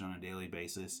so much on a daily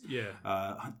basis.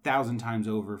 1,000 times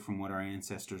over from what our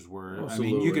ancestors were. Absolutely.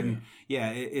 I mean, you can,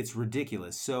 it's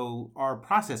ridiculous. So our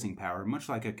processing power, much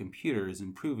like a computer, is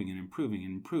improving and improving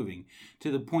and improving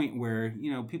to the point where,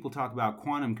 people talk about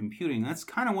quantum computing. That's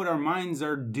kind of what our minds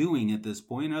are doing at this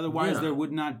point. Otherwise, there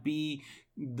would not be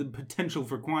the potential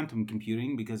for quantum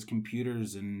computing, because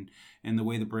computers and the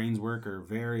way the brains work are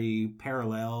very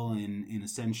parallel in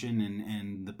ascension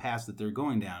and the paths that they're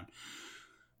going down.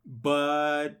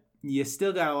 But you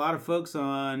still got a lot of folks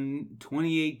on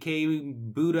 28K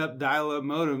boot up dial up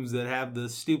modems that have the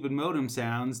stupid modem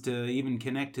sounds to even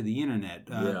connect to the internet.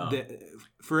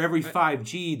 For every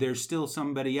 5G, there's still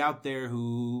somebody out there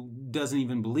who doesn't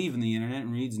even believe in the internet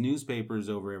and reads newspapers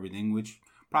over everything, which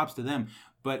props to them.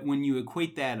 But when you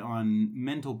equate that on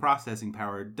mental processing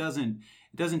power, it doesn't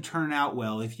turn out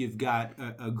well if you've got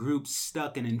a group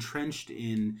stuck and entrenched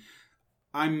in,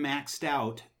 I'm maxed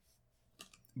out,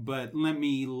 but let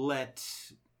me let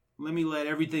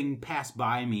everything pass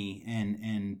by me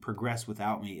and progress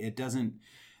without me. It doesn't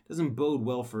bode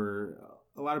well for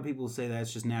a lot of people. Say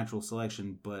that's just natural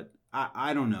selection, but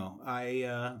I don't know.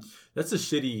 That's a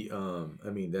shitty. I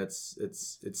mean,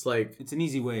 it's like it's an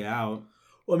easy way out.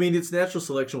 Well, I mean, it's natural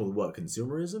selection with what?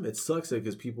 Consumerism? It sucks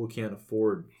because people can't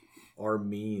afford our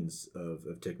means of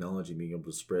technology being able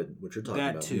to spread what you're talking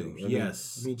about. That too,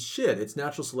 yes. I mean, shit, it's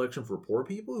natural selection for poor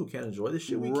people who can't enjoy the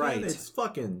shit we can. It's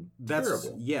fucking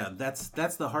terrible. Yeah, that's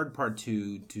the hard part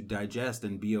to digest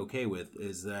and be okay with,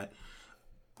 is that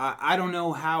I don't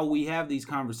know how we have these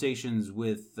conversations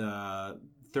with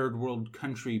third world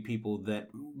country people that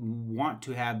want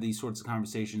to have these sorts of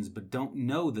conversations but don't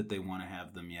know that they want to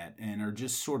have them yet and are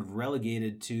just sort of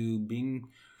relegated to being...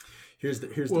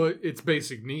 It's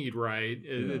basic need, right?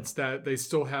 It's that they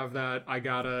still have that. I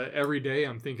gotta every day.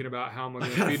 I'm thinking about how am I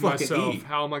going to feed myself? Eat.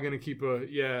 How am I going to keep how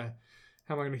am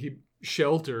I going to keep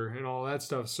shelter and all that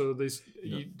stuff? So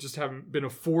you just haven't been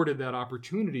afforded that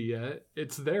opportunity yet.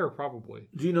 It's there probably.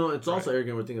 Do you know? It's also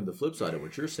arrogant. We're thinking the flip side of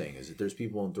what you're saying is that there's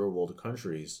people in third world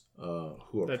countries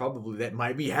who are that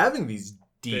might be having these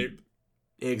deep.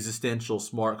 Existential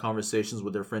smart conversations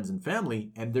with their friends and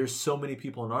family, and there's so many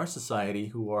people in our society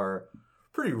who are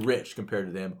pretty rich compared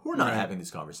to them who are not having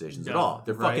these conversations at all.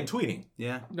 They're fucking tweeting.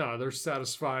 Yeah. No, they're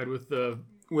satisfied with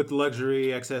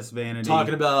luxury, excess vanity.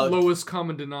 Talking about lowest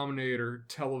common denominator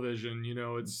television,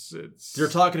 it's they're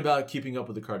talking about keeping up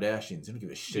with the Kardashians. They don't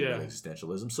give a shit about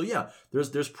existentialism. So yeah,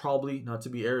 there's probably, not to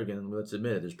be arrogant, let's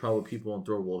admit it, there's probably people in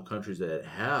third world countries that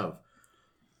have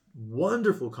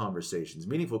wonderful conversations,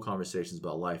 meaningful conversations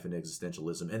about life and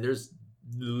existentialism. And there's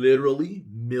literally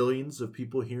millions of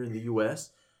people here in the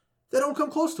U.S. that don't come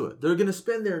close to it. They're going to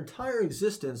spend their entire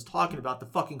existence talking about the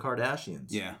fucking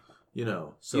Kardashians. Yeah.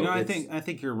 So I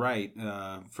think you're right,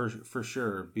 for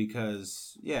sure,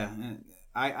 because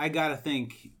I gotta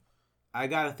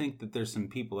think that there's some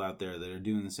people out there that are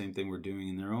doing the same thing we're doing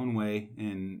in their own way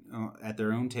and at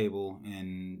their own table,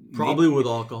 and probably with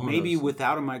alcohol, maybe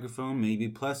without a microphone, maybe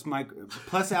plus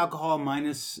alcohol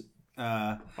minus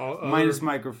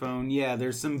microphone. Yeah,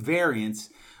 there's some variance,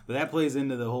 but that plays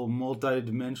into the whole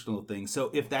multi-dimensional thing.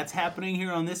 So if that's happening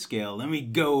here on this scale, let me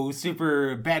go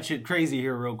super batshit crazy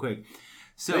here real quick.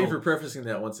 So thank you for prefacing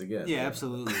that once again. Yeah,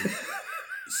 absolutely.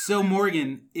 So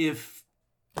Morgan,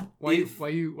 Why are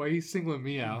you singling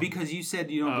me out? Because you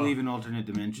said you don't believe in alternate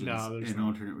dimensions and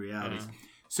alternate realities.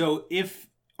 So if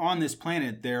on this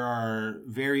planet there are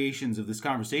variations of this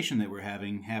conversation that we're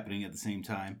having happening at the same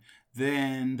time,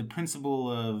 then the principle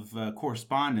of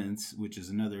correspondence, which is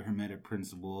another Hermetic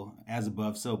principle, as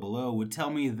above, so below, would tell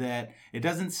me that it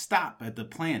doesn't stop at the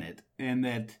planet, and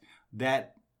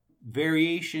that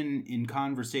variation in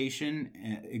conversation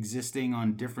existing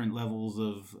on different levels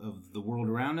of the world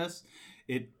around us,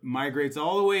 it migrates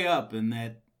all the way up, and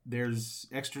that there's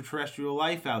extraterrestrial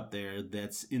life out there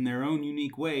that's in their own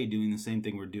unique way doing the same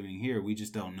thing we're doing here. We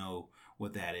just don't know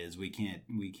what that is. We can't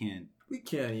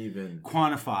even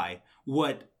quantify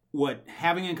what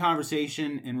having a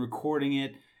conversation and recording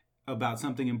it about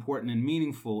something important and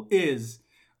meaningful is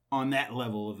on that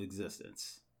level of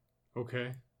existence.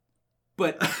 Okay.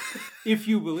 But if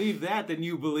you believe that, then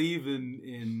you believe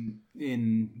in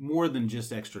more than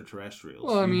just extraterrestrials.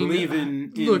 Well, I mean, you believe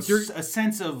in a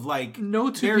sense of like...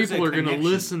 No two people are going to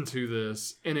listen to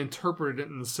this and interpret it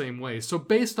in the same way. So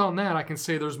based on that, I can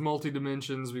say there's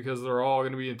multi-dimensions because they're all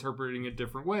going to be interpreting it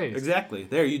different ways. Exactly.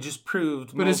 There, you just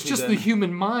proved... But it's just the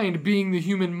human mind being the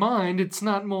human mind. It's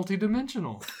not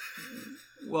multi-dimensional.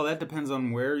 Well, that depends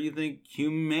on where you think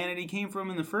humanity came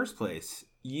from in the first place.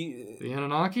 The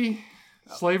Anunnaki?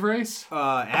 Slave race?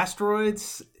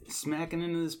 Asteroids smacking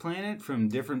into this planet from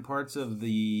different parts of the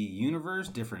universe.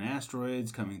 Different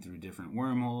asteroids coming through different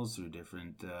wormholes, through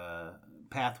different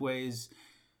pathways.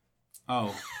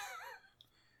 Oh.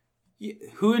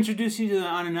 Who introduced you to the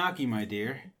Anunnaki, my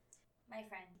dear? My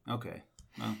friend. Okay.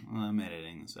 Well, I'm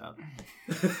editing this out.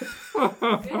 Good,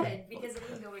 because it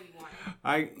didn't go where you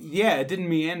wanted. It didn't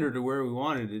meander to where we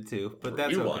wanted it to, but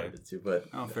that's okay. Wanted it to, but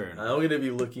fair enough. I'm going to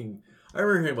be looking... I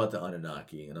remember hearing about the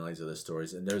Anunnaki and all these other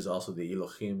stories, and there's also the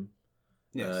Elohim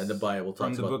in the Bible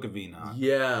talks from the about Book of Enoch.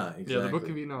 Yeah, exactly. Yeah, the Book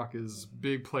of Enoch is a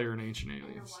big player in Ancient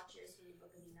Aliens.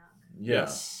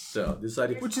 Yes. So this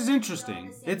idea, which is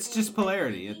interesting. It's just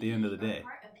polarity at the end of the day.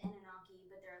 Part of the Anunnaki,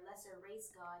 but they're a lesser race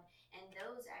god, and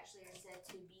those actually are said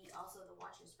to be also the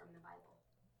Watchers from the Bible.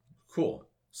 Cool.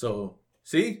 So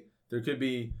see, there could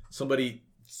be somebody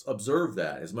observe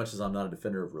that. As much as I'm not a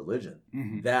defender of religion,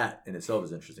 that in itself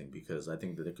is interesting because I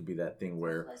think that there could be that thing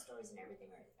where Stories and everything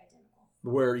are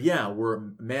identical.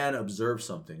 Where man observes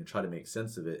something and try to make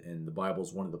sense of it, and the Bible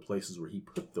is one of the places where he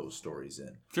put those stories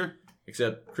in. Sure.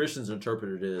 Except Christians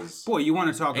interpret it as you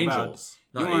want to talk angels,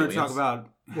 about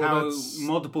how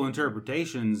multiple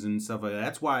interpretations and stuff like that.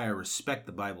 That's why I respect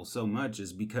the Bible so much,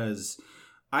 is because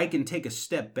I can take a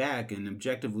step back and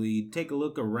objectively take a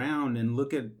look around and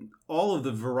look at all of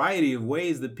the variety of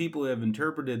ways that people have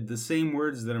interpreted the same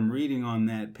words that I'm reading on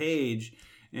that page.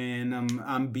 And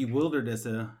I'm bewildered as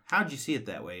to how'd you see it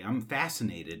that way. I'm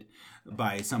fascinated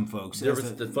by some folks. The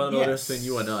fundamental difference between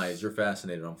you and I is you're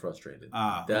fascinated, I'm frustrated.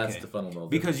 That's the fundamental difference.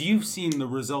 Because you've seen the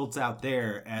results out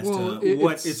there as to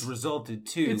what it's resulted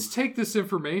to. It's take this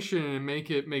information and make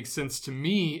it make sense to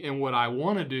me and what I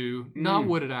want to do, not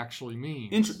what it actually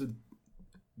means.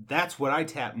 That's what I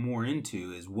tap more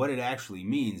into, is what it actually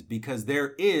means. Because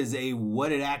there is a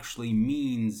what it actually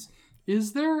means.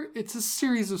 Is there? It's a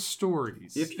series of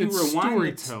stories. If you it's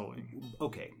rewind storytelling.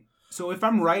 Okay. So if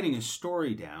I'm writing a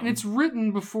story down... And it's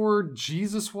written before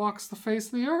Jesus walks the face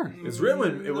of the earth. It's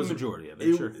written... It was the majority of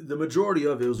it, sure. The majority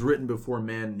of it was written before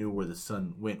man knew where the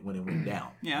sun went when it went down.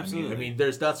 Yeah, absolutely. I mean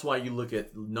that's why you look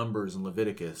at Numbers and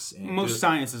Leviticus. And most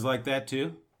science is like that,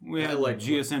 too. We had a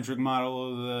geocentric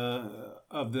model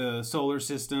of the solar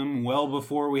system well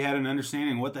before we had an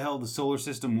understanding of what the hell the solar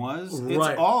system was.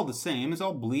 Right. It's all the same. It's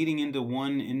all bleeding into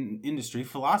one industry.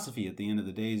 Philosophy, at the end of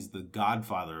the day, is the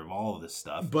godfather of all of this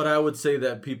stuff. But I would say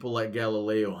that people like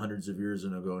Galileo hundreds of years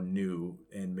ago knew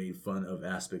and made fun of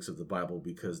aspects of the Bible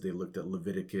because they looked at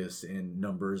Leviticus and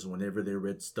Numbers whenever they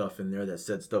read stuff in there that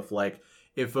said stuff like,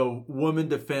 if a woman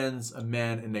defends a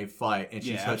man in a fight and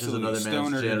she touches another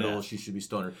man's genitals, she should be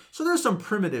stoned. So there's some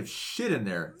primitive shit in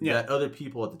there that other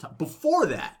people at the time, before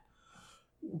that,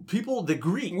 the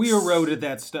Greeks. We eroded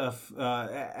that stuff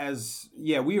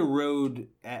we erode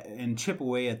and chip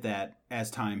away at that as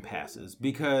time passes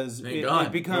because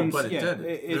it becomes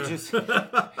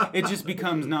it just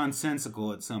becomes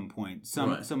nonsensical at some point.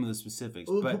 Some of the specifics.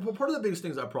 But part of the biggest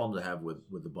things I have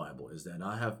with the Bible is that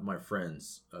I have my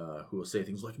friends who will say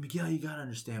things like, Miguel, you gotta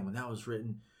understand when that was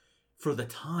written for the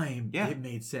time, it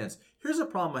made sense. Here's a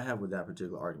problem I have with that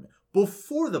particular argument.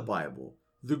 Before the Bible,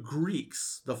 the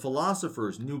Greeks, the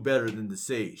philosophers, knew better than to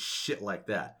say shit like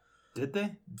that. Did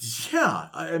they? Yeah.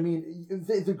 I mean,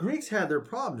 the Greeks had their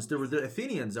problems. There were the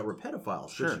Athenians that were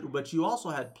pedophiles. Sure. But you also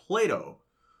had Plato,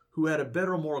 who had a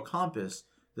better moral compass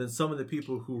than some of the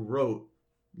people who wrote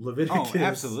Leviticus. Oh,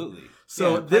 absolutely.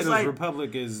 So Plato's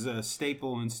Republic is a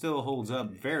staple and still holds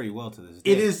up very well to this day.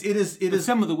 It is.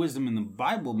 Some of the wisdom in the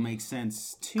Bible makes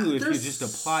sense too if you just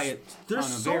apply it on a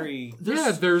very.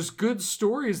 There's good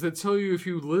stories that tell you if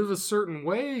you live a certain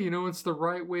way, it's the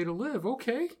right way to live.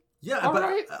 Okay. Yeah,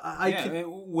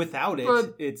 without it,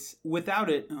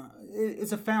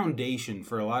 it's a foundation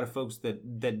for a lot of folks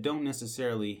that don't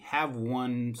necessarily have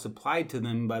one supplied to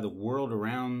them by the world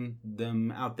around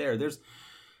them out there.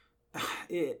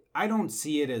 I don't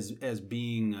see it as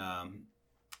being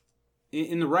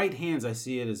in the right hands. I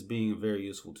see it as being a very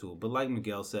useful tool. But like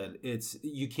Miguel said,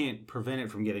 you can't prevent it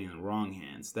from getting in the wrong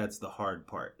hands. That's the hard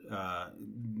part.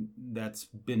 That's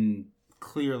been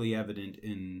clearly evident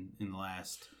in the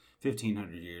last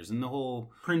 1,500 years, and the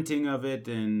whole printing of it,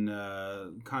 and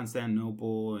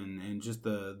Constantinople, and just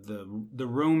the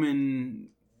Roman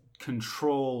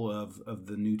control of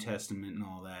the New Testament and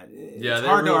all that. It's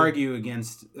hard to argue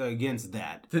against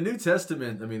that. The New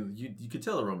Testament, I mean, you could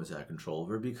tell the Romans had control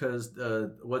over it because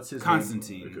what's his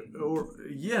Constantine.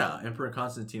 name? Emperor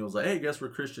Constantine was like, hey, guess we're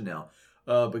Christian now.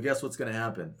 But guess what's going to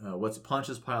happen? What's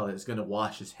Pontius Pilate is going to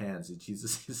wash his hands and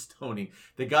Jesus is stoning.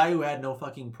 The guy who had no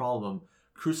fucking problem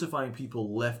crucifying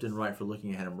people left and right for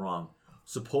looking at him wrong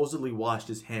supposedly washed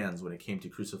his hands when it came to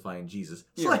crucifying Jesus.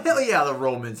 So hell yeah, the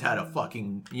Romans had a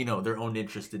fucking, their own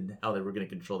interest in how they were going to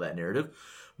control that narrative.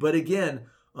 But again,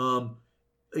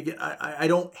 I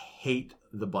don't hate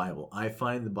the Bible. I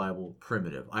find the Bible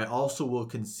primitive. I also will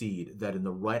concede that in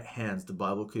the right hands, the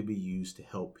Bible could be used to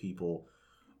help people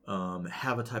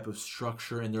have a type of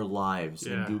structure in their lives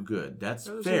and do good. That's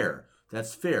fair.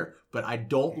 That's fair. But I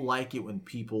don't like it when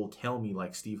people tell me,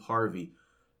 like Steve Harvey,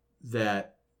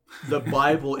 that the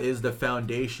Bible is the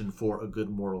foundation for a good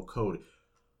moral code.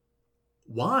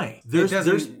 Why?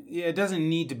 It doesn't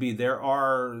need to be. There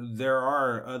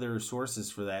are other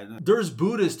sources for that. There's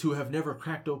Buddhists who have never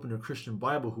cracked open a Christian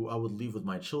Bible who I would leave with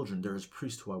my children. There's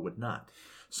priests who I would not.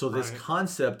 So this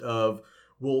concept of,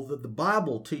 well, the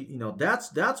Bible,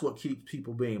 that's what keeps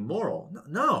people being moral.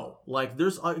 No, like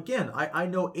there's I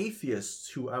know atheists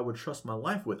who I would trust my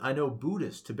life with. I know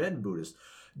Buddhists, Tibetan Buddhists,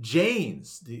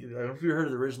 Jains. I don't know if you heard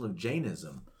of the origin of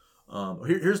Jainism.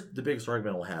 Here's the biggest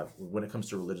argument I'll have when it comes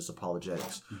to religious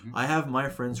apologetics. Mm-hmm. I have my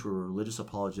friends who are religious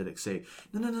apologetics say,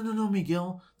 no,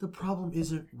 Miguel, the problem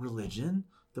isn't religion.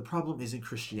 The problem isn't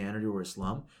Christianity or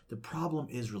Islam. The problem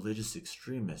is religious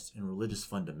extremists and religious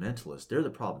fundamentalists. They're the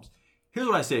problems. Here's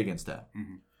what I say against that.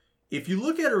 Mm-hmm. If you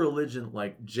look at a religion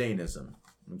like Jainism,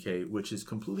 okay, which is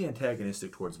completely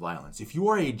antagonistic towards violence. If you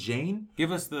are a Jain,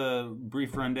 give us the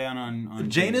brief rundown on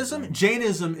Jainism.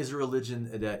 Jainism is a religion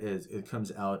it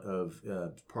comes out of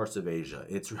parts of Asia.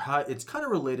 It's kind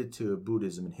of related to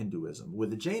Buddhism and Hinduism.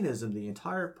 With the Jainism, the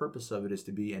entire purpose of it is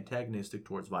to be antagonistic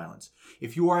towards violence.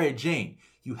 If you are a Jain,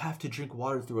 you have to drink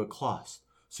water through a cloth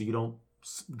so you don't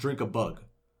drink a bug.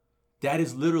 That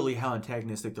is literally how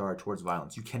antagonistic they are towards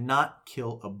violence. You cannot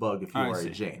kill a bug if you are a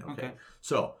Jain. Okay.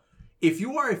 So if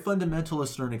you are a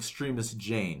fundamentalist or an extremist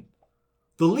Jain,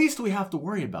 the least we have to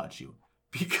worry about you,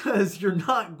 because you're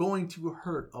not going to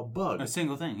hurt a bug. A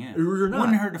single thing, yeah. You're not.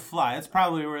 Wouldn't hurt a fly. That's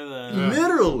probably where the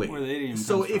literally where the idiom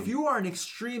so comes if from. you are an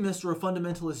extremist or a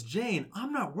fundamentalist Jain,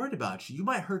 I'm not worried about you. You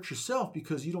might hurt yourself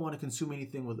because you don't want to consume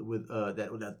anything with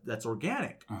that's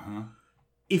organic. Uh-huh.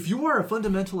 If you are a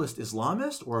fundamentalist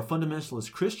Islamist or a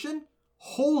fundamentalist Christian,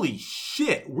 holy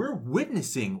shit, we're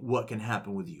witnessing what can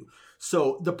happen with you.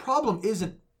 So the problem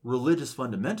isn't religious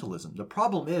fundamentalism. The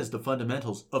problem is the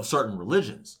fundamentals of certain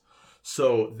religions.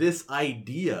 So this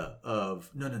idea of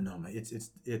no,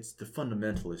 it's the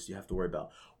fundamentalists you have to worry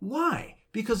about. Why?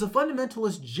 Because a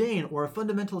fundamentalist Jain or a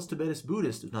fundamentalist Tibetan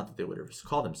Buddhist, not that they would ever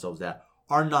call themselves that,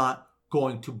 are not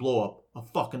going to blow up a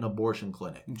fucking abortion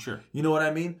clinic. Sure. You know what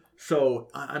I mean? So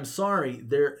I'm sorry.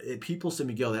 People say,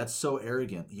 Miguel, that's so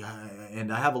arrogant. Yeah,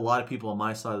 and I have a lot of people on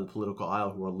my side of the political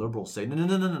aisle who are liberals say,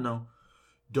 no.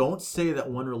 Don't say that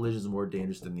one religion is more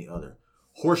dangerous than the other.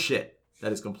 Horseshit.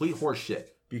 That is complete horseshit.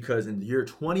 Because in the year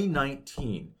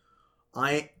 2019,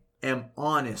 I am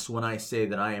honest when I say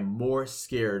that I am more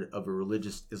scared of a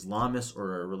religious Islamist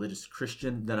or a religious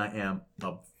Christian than I am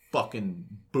of fucking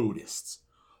Buddhists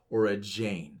or a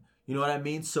Jain. You know what I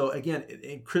mean? So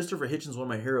again, Christopher Hitchens, one of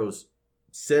my heroes,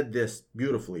 said this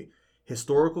beautifully.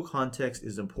 Historical context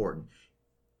is important.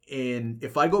 And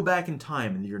if I go back in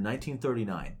time in the year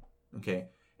 1939, okay,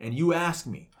 and you ask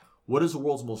me, what is the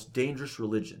world's most dangerous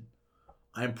religion?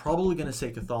 I'm probably going to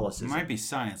say Catholicism. It might be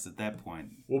science at that point.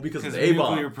 Well, because of the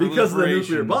A-bomb. Because of the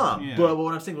nuclear bomb. Yeah. But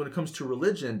what I'm saying, when it comes to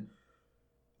religion,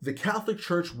 the Catholic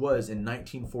Church was in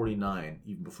 1949,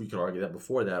 even before you could argue that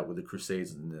before that with the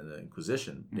Crusades and the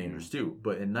Inquisition, dangerous too.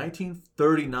 But in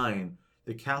 1939,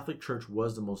 the Catholic Church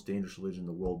was the most dangerous religion in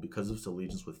the world because of its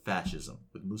allegiance with fascism,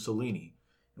 with Mussolini,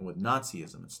 and with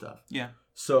Nazism and stuff. Yeah.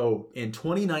 So in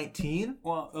 2019,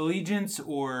 well, allegiance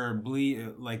or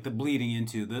the bleeding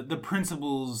into the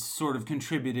principles sort of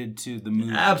contributed to the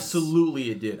movement. Absolutely,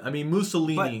 it did. I mean,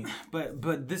 Mussolini.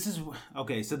 But this is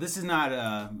okay. So this is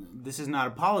not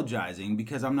apologizing,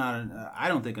 because I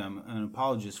don't think I'm an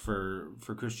apologist for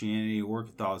Christianity or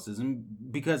Catholicism,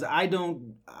 because I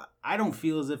don't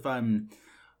feel as if I am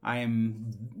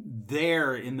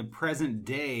there in the present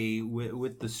day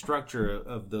with the structure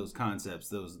of those concepts,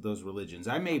 those religions.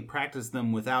 I may practice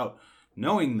them without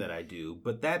knowing that I do,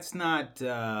 but that's not.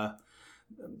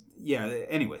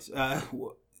 Anyways,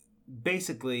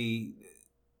 basically,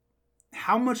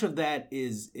 how much of that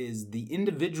is the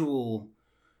individual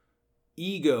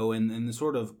ego and the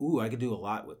sort of I could do a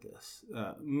lot with this,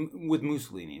 with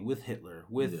Mussolini, with Hitler,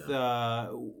 with.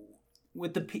 Yeah.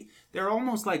 They're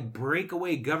almost like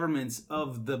breakaway governments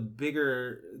of the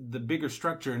bigger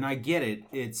structure, and I get it.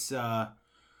 It's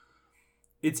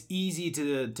easy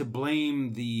to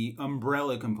blame the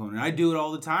umbrella component. I do it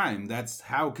all the time. That's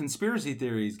how conspiracy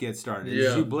theories get started.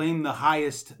 Yeah. You blame the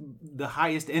highest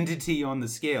entity on the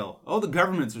scale. Oh, the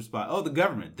government's responsible. Oh, the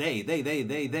government.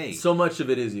 They. So much of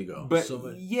it is ego. But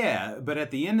but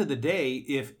at the end of the day,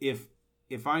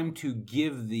 if I'm to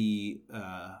give the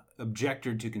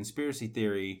objector to conspiracy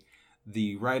theory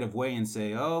the right of way and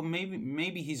say, oh,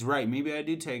 maybe he's right, maybe I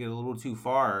did take it a little too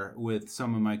far with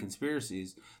some of my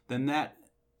conspiracies, then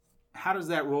how does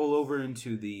that roll over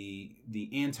into the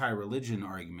anti-religion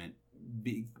argument?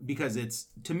 Because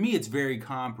to me it's very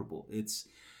comparable. It's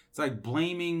like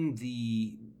blaming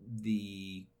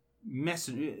the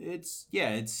messenger. It's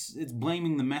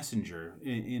blaming the messenger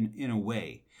in a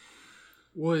way.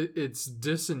 Well, it's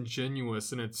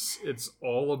disingenuous, and it's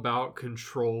all about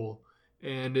control,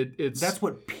 and it's that's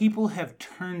what people have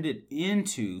turned it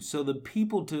into. So the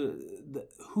people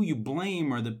who you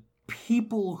blame are the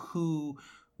people who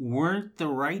weren't the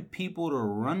right people to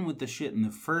run with the shit in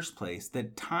the first place.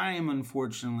 That time,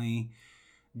 unfortunately,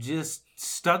 just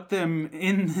stuck them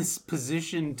in this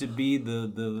position to be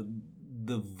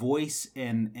the voice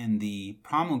and the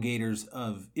promulgators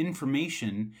of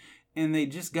information. And they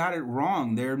just got it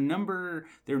wrong. They're number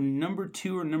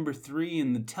 2 or number 3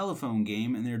 in the telephone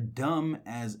game, and they're dumb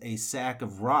as a sack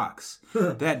of rocks.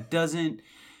 That doesn't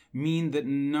mean that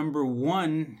number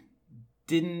 1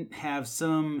 didn't have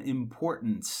some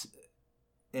importance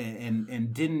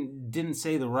and didn't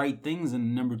say the right things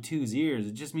in number 2's ears.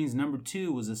 It just means number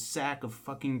 2 was a sack of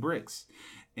fucking bricks.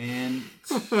 And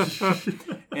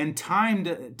and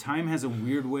time has a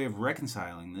weird way of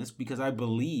reconciling this, because I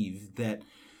believe that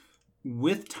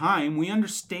with time, we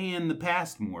understand the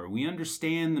past more. We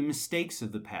understand the mistakes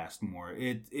of the past more.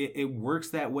 It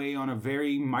works that way on a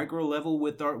very micro level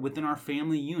within our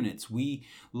family units. We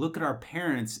look at our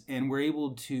parents and we're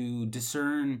able to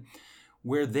discern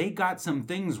where they got some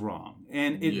things wrong,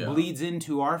 and it bleeds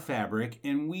into our fabric,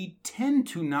 and we tend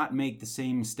to not make the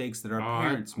same mistakes that our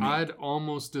parents make. I'd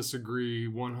almost disagree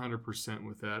 100%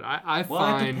 with that. I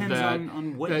find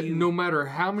that no matter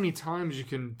how many times you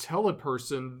can tell a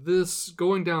person this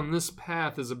going down this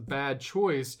path is a bad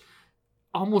choice,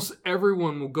 almost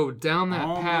everyone will go down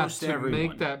that path to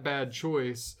make that bad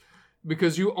choice.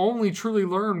 Because you only truly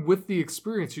learn with the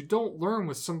experience. You don't learn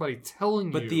with somebody telling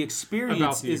you. But the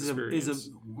experience is this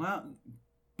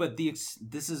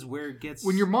is where it gets.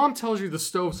 When your mom tells you the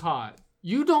stove's hot,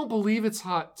 you don't believe it's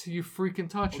hot till you freaking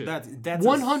touch it. That's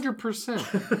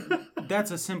 100%.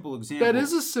 That's a simple example. That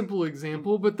is a simple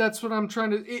example, but that's what I'm trying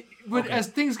to. But as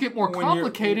things get more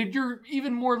complicated, you're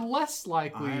even more less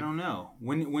likely. I don't know.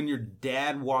 When your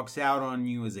dad walks out on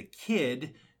you as a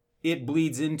kid, it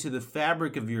bleeds into the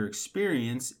fabric of your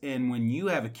experience, and when you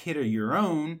have a kid of your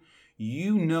own,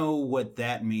 you know what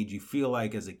that made you feel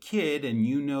like as a kid, and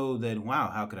you know that,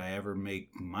 wow, how could I ever make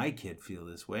my kid feel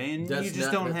this way? And you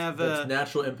just don't have that's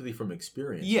natural empathy from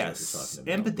experience. Yes,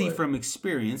 empathy from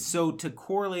experience. So to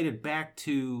correlate it back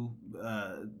to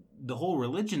the whole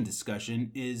religion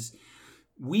discussion is,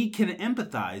 we can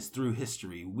empathize through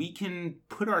history. We can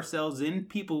put ourselves in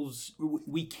people's.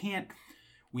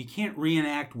 We can't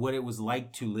reenact what it was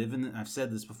like to live in. I've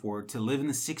said this before. To live in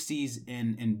the '60s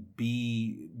and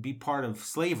be part of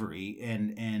slavery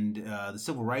and the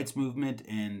civil rights movement,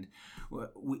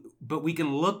 but we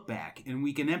can look back and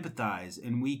we can empathize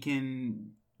and we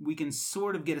can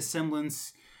sort of get a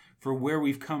semblance for where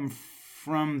we've come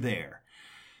from there.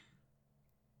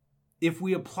 If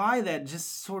we apply that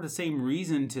just sort of same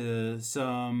reason to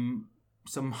some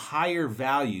higher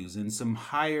values and some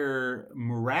higher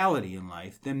morality in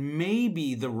life, then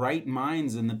maybe the right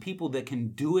minds and the people that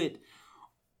can do it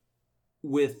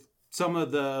with some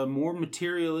of the more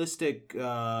materialistic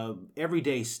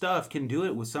everyday stuff can do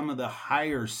it with some of the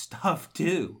higher stuff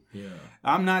too. Yeah.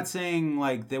 I'm not saying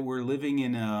like that we're living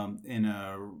in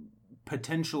a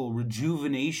potential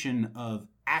rejuvenation of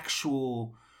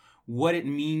actual what it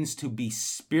means to be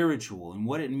spiritual and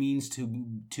what it means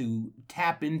to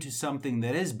tap into something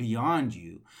that is beyond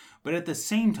you. But at the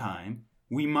same time,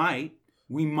 we might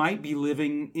be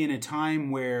living in a time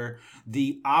where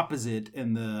the opposite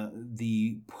and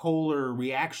the polar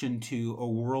reaction to a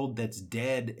world that's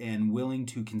dead and willing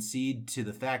to concede to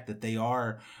the fact that they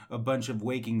are a bunch of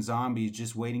waking zombies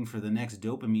just waiting for the next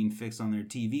dopamine fix on their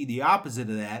TV. The opposite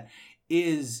of that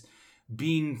is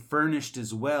being furnished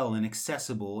as well and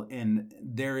accessible, and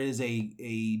there is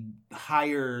a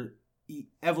higher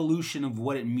evolution of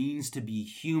what it means to be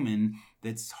human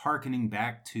that's hearkening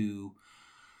back to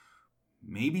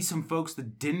maybe some folks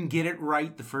that didn't get it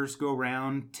right the first go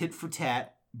round, tit for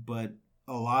tat, but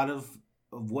a lot of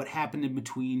what happened in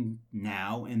between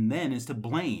now and then is to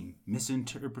blame,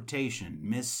 misinterpretation,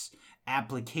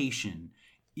 misapplication,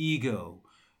 ego,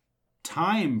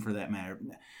 time for that matter.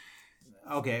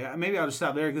 Okay, maybe I'll just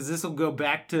stop there because this will go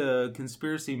back to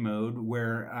conspiracy mode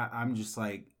where I'm just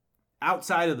like,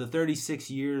 outside of the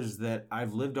 36 years that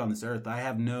I've lived on this earth, I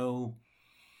have no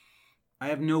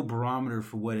barometer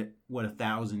for what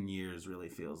 1,000 years really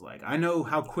feels like. I know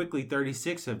how quickly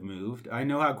 36 have moved. I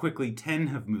know how quickly 10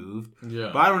 have moved.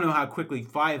 Yeah. But I don't know how quickly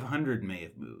 500 may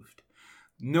have moved.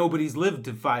 Nobody's lived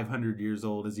to 500 years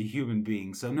old as a human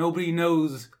being, so nobody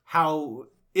knows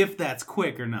if that's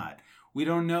quick or not. We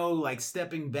don't know, like,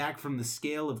 stepping back from the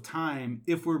scale of time,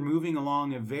 if we're moving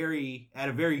along at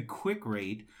a very quick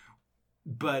rate,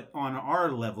 But on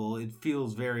our level, it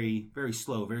feels very, very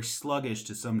slow, very sluggish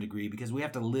to some degree, because we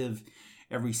have to live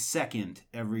every second,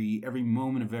 every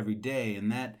moment of every day,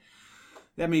 and that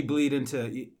may bleed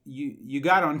into you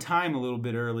got on time a little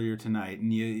bit earlier tonight,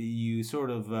 and you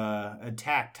sort of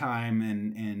attacked time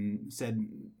and said,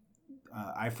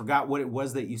 I forgot what it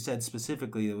was that you said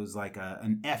specifically. It was like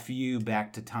an FU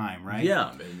back to time, right?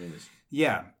 Yeah.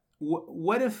 Yeah.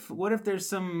 What if there's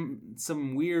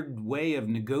some weird way of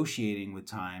negotiating with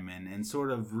time and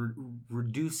sort of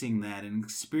reducing that and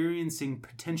experiencing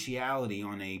potentiality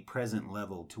on a present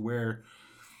level to where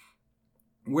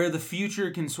the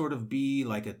future can sort of be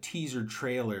like a teaser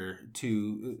trailer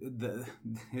to the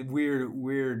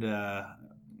weird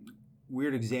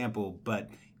example,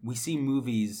 but we see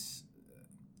movies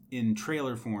in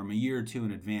trailer form a year or two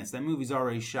in advance. That movie's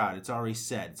already shot. It's already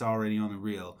set. It's already on the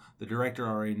reel. The director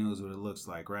already knows what it looks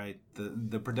like, right?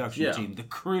 The production team, the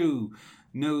crew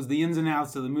knows the ins and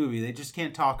outs of the movie. They just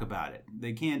can't talk about it.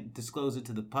 They can't disclose it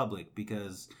to the public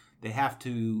because they have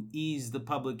to ease the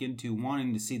public into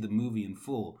wanting to see the movie in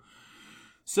full.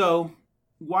 So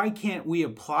why can't we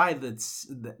apply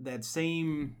that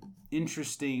same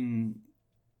interesting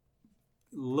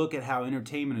look at how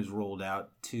entertainment is rolled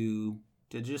out to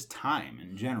just time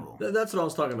in general? That's what I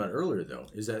was talking about earlier, though,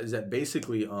 is that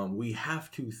basically we have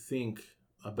to think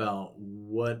about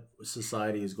what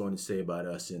society is going to say about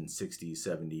us in 60,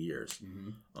 70 years.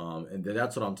 Mm-hmm. And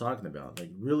that's what I'm talking about.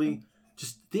 Like, really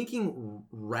just thinking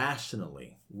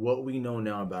rationally what we know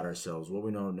now about ourselves, what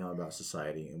we know now about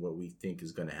society, and what we think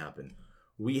is going to happen.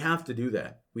 We have to do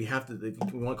that. We have to,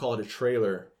 if we want to call it a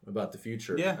trailer about the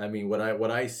future. Yeah. I mean, what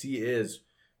I see is,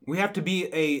 we have to be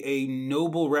a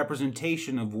noble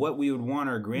representation of what we would want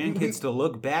our grandkids to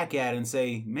look back at and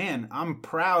say, man, I'm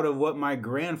proud of what my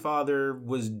grandfather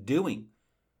was doing.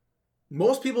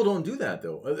 Most people don't do that,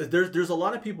 though. There's a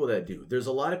lot of people that do. There's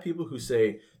a lot of people who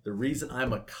say, the reason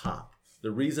I'm a cop,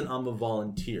 the reason I'm a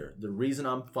volunteer, the reason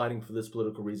I'm fighting for this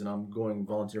political reason, I'm going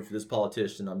volunteer for this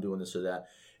politician, I'm doing this or that,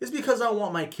 is because I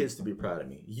want my kids to be proud of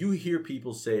me. You hear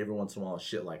people say every once in a while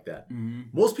shit like that. Mm-hmm.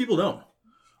 Most people don't.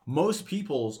 Most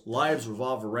people's lives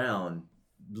revolve around,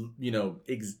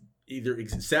 either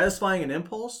satisfying an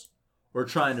impulse or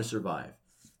trying to survive.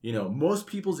 Most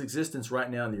people's existence right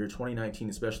now in the year 2019,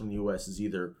 especially in the U.S., is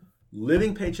either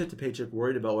living paycheck to paycheck,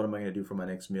 worried about what am I going to do for my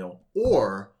next meal,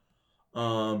 or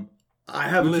I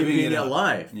have a convenient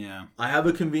life. Yeah, I have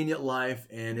a convenient life,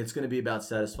 and it's going to be about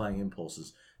satisfying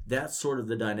impulses. That's sort of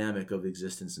the dynamic of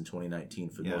existence in 2019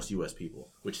 for most U.S.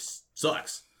 people, which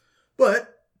sucks.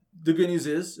 But the good news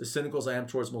is, as cynical as I am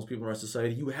towards most people in our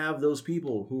society, you have those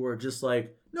people who are just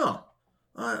like, no,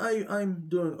 I'm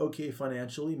doing okay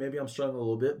financially. Maybe I'm struggling a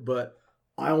little bit, but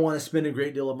I want to spend a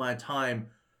great deal of my time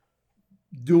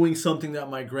doing something that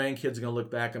my grandkids are going to look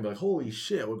back and be like, holy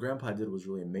shit, what Grandpa did was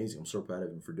really amazing. I'm so proud of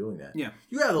him for doing that. Yeah.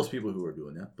 You have those people who are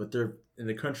doing that, but they're in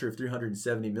the country of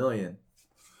 370 million.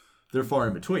 They're far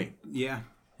in between. Yeah.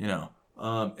 And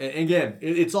again,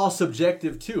 it's all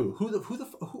subjective too.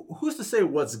 Who's to say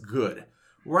what's good?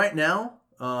 Right now,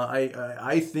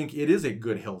 I think it is a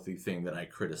good, healthy thing that I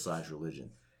criticize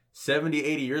religion. 70,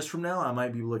 80 years from now, I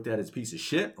might be looked at as a piece of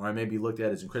shit, or I may be looked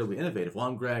at as incredibly innovative. Well,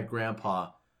 I'm glad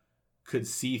Grandpa could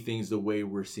see things the way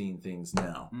we're seeing things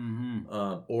now.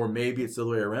 Mm-hmm. Or maybe it's the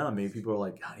other way around. Maybe people are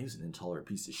like, God, he was an intolerant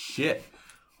piece of shit.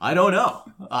 I don't know.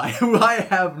 I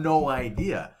have no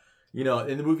idea. In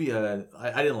the movie, I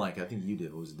didn't like it. I think you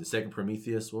did. What was it? The Second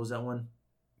Prometheus? What was that one?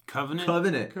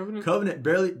 Covenant.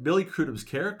 Billy Crudup's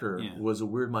character was a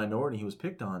weird minority. He was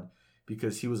picked on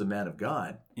because he was a man of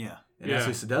God. Yeah. And so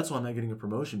he said, that's why I'm not getting a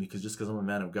promotion, because I'm a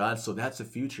man of God. So that's a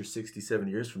future 60,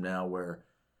 70 years from now where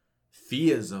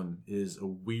theism is a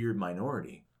weird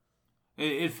minority.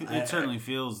 It certainly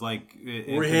feels like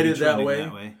we're headed that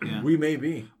way. Yeah. We may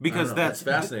be, because that's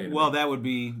fascinating. Well, that would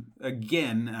be,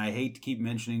 again, I hate to keep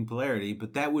mentioning polarity,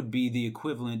 but that would be the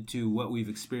equivalent to what we've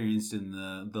experienced in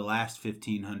the last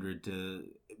 1500 to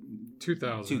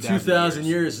 2,000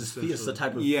 years is the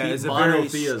type of it's a very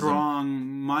strong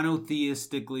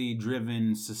monotheistically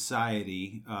driven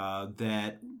society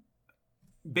that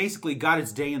basically got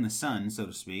its day in the sun, so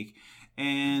to speak.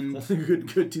 And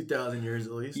good 2,000 years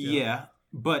at least. Yeah,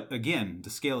 but again, the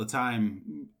scale of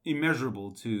time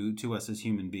immeasurable to us as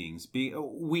human beings.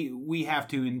 We have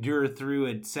to endure through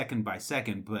it second by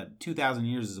second, but 2,000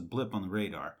 years is a blip on the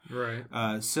radar. Right.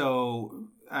 So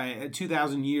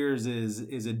 2,000 years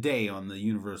is a day on the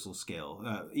universal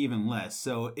scale, even less.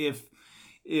 So if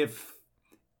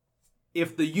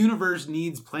the universe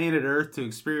needs planet Earth to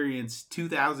experience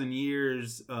 2,000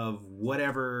 years of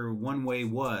whatever one way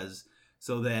was,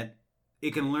 so that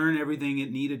it can learn everything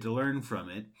it needed to learn from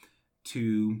it,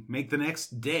 to make the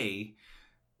next day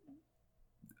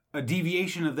a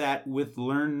deviation of that with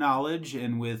learned knowledge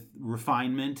and with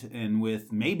refinement and with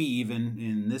maybe even,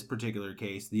 in this particular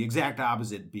case, the exact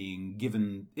opposite being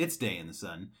given its day in the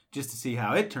sun, just to see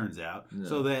how it turns out,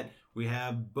 so that we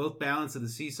have both balance of the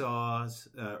seesaws,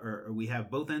 or we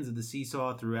have both ends of the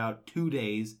seesaw throughout 2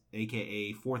 days,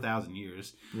 aka 4,000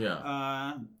 years.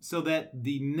 Yeah. So that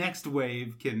the next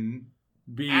wave can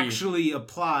actually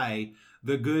apply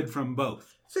the good from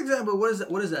both. That's exactly.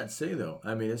 What does that say though?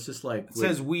 I mean, it's just like it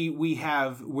says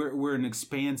we're an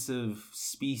expansive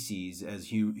species as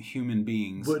human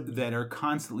beings that are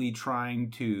constantly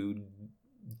trying to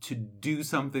do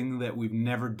something that we've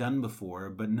never done before,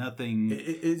 but nothing.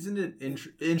 Isn't it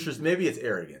interesting? Maybe it's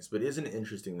arrogance, but isn't it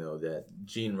interesting though that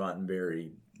Gene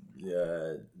Roddenberry,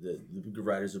 the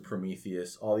writers of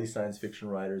Prometheus, all these science fiction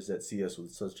writers that see us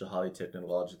with such a highly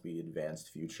technologically advanced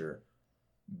future,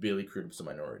 Billy Crudup's a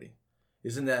minority.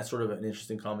 Isn't that sort of an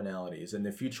interesting commonality? Is in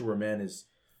the future where man is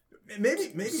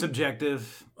maybe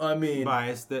subjective? I mean,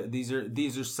 bias. That these are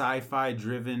sci-fi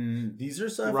driven. These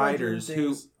are sci-fi writers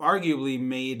who arguably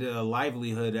made a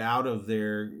livelihood out of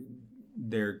their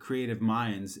creative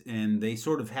minds, and they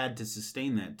sort of had to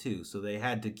sustain that too. So they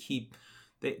had to keep.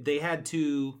 They had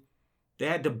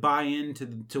to buy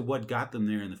into what got them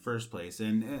there in the first place.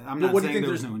 And I'm not saying there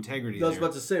was no integrity there. I was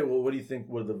about to say, well, what do you think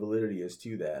what the validity is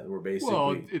to that? We're basically...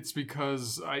 Well, it's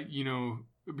because,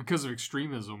 because of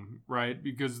extremism, right?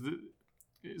 Because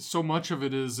so much of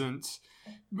it isn't...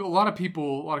 A lot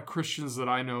of Christians that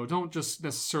I know don't just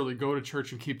necessarily go to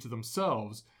church and keep to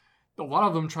themselves. A lot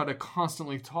of them try to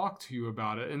constantly talk to you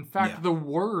about it. In fact, the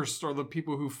worst are the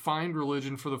people who find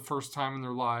religion for the first time in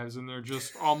their lives, and they're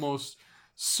just almost...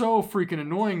 so freaking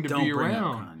annoying to be around.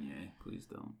 Don't bring up Kanye. Please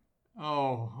don't.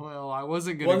 Oh, well, I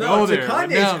wasn't going to go there. To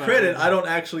Kanye's credit, I don't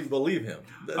actually believe him.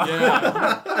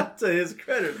 Yeah. To his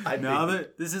credit, I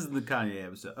think. This isn't the Kanye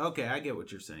episode. Okay, I get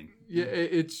what you're saying. Yeah,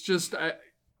 it's just...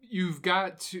 you've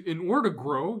got to... In order to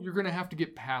grow, you're going to have to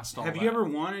get past all that. Have you ever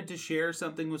wanted to share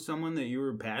something with someone that you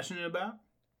were passionate about?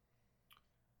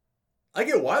 I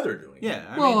get why they're doing it. Yeah,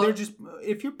 I mean, they're just...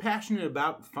 If you're passionate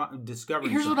about discovering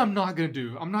Here's what I'm not going to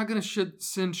do. I'm not going to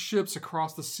send ships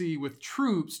across the sea with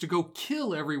troops to go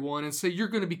kill everyone and say, you're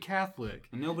going to be Catholic.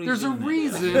 There's a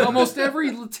reason almost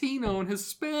every Latino and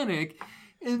Hispanic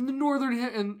in the northern...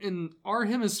 in our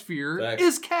hemisphere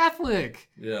is Catholic.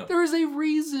 Yeah. There is a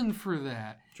reason for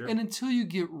that. Sure. And until you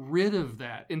get rid of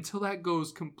that, until that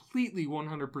goes completely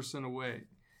 100% away,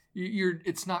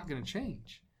 it's not going to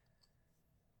change.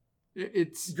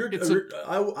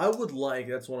 I would like,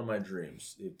 that's one of my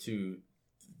dreams,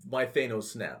 my Thanos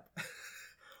snap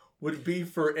would be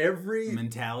for every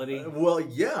mentality.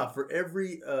 For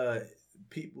every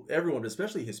everyone,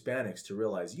 especially Hispanics, to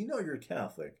realize you're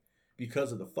Catholic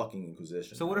because of the fucking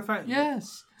Inquisition. So what if I?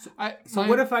 Yes.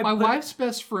 My wife's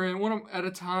best friend,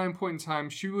 point in time,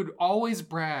 she would always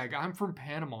brag, "I'm from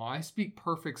Panama. I speak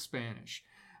perfect Spanish.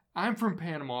 I'm from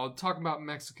Panama." I'll talk about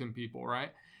Mexican people,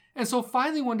 right? And so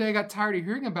finally one day I got tired of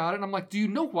hearing about it, and I'm like, do you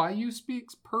know why you speak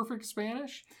perfect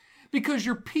Spanish? Because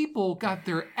your people got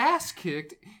their ass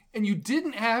kicked and you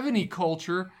didn't have any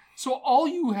culture, so all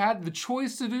you had the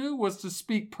choice to do was to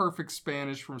speak perfect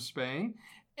Spanish from Spain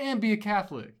and be a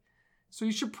Catholic. So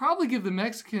you should probably give the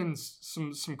Mexicans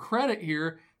some credit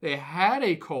here. They had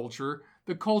a culture.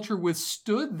 The culture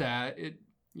withstood that.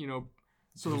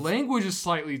 So the language is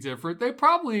slightly different. They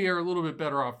probably are a little bit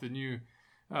better off than you.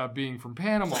 Being from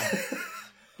Panama.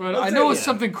 But I know it's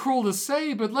something cruel to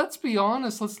say, but let's be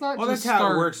honest. Let's not that's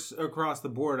how it works across the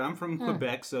board. I'm from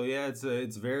Quebec, so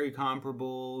it's very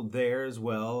comparable there as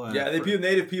well. The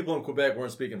native people in Quebec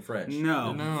weren't speaking French.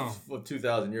 No.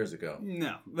 2,000 years ago.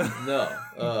 No.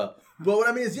 But what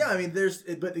I mean is,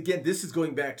 but again, this is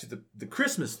going back to the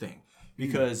Christmas thing,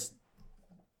 because...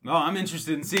 Oh, I'm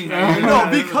interested in seeing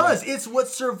that. Because it's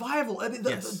what's survival. I mean,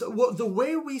 the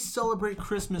way we celebrate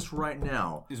Christmas right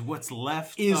now is what's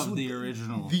left of the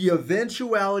original. The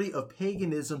eventuality of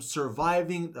paganism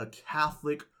surviving the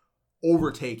Catholic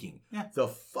overtaking. Yeah. The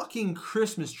fucking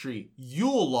Christmas tree,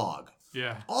 Yule log.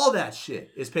 Yeah. All that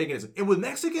shit is paganism. And with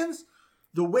Mexicans,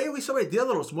 the way we celebrate Dia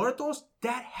de los Muertos,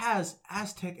 that has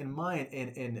Aztec in mind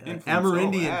and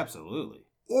Amerindian. Absolutely.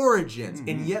 Origins,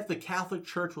 and yet the Catholic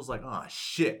Church was like, "Oh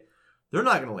shit, they're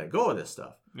not going to let go of this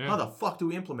stuff. Yeah. How the fuck do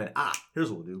we implement it? Here's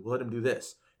what we'll do. We'll let them do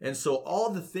this." And so all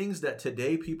the things that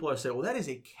today people are saying, well, that is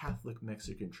a Catholic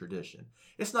Mexican tradition.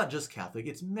 It's not just Catholic;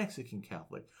 it's Mexican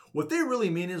Catholic. What they really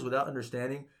mean is, without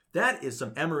understanding, that is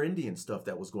some Amerindian stuff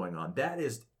that was going on. That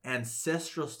is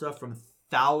ancestral stuff from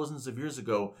thousands of years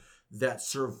ago that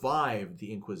survived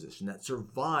the Inquisition, that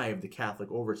survived the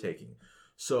Catholic overtaking.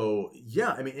 So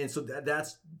yeah, I mean, and so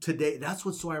that's today. That's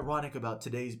what's so ironic about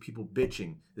today's people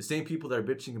bitching. The same people that are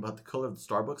bitching about the color of the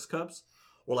Starbucks cups,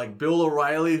 or like Bill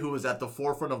O'Reilly, who was at the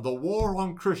forefront of the war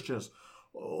on Christians.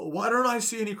 Oh, why don't I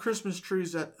see any Christmas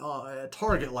trees at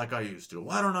Target like I used to?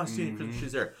 Why don't I see any Christmas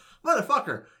trees there?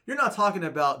 Motherfucker, you're not talking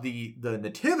about the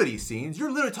nativity scenes.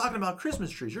 You're literally talking about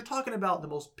Christmas trees. You're talking about the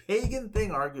most pagan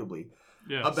thing, arguably,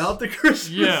 about the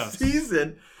Christmas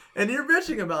season. And you're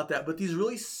bitching about that. But these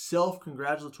really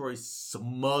self-congratulatory,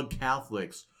 smug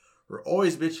Catholics are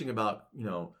always bitching about,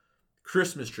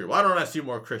 Christmas tree. Why don't I see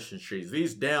more Christmas trees?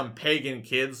 These damn pagan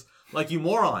kids. Like, you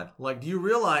moron. Like, do you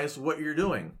realize what you're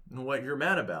doing and what you're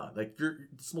mad about? Like,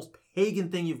 it's the most pagan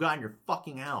thing you've got in your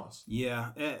fucking house.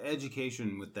 Yeah,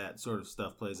 education with that sort of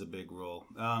stuff plays a big role.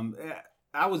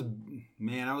 I was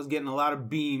getting a lot of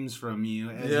beams from you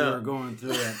as you were going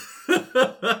through it.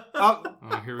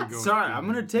 Here we go. Sorry, I'm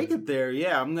gonna take it there.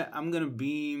 Yeah, I'm gonna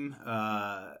beam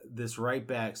this right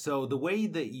back. So the way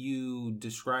that you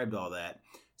described all that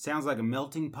sounds like a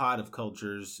melting pot of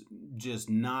cultures, just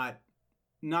not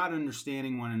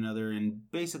understanding one another and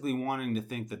basically wanting to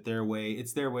think that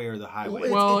it's their way or the highway.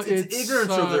 Well, it's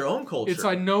ignorance of their own culture. It's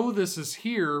I know this is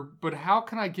here, but how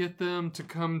can I get them to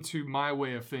come to my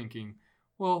way of thinking?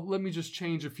 Well, let me just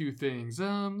change a few things.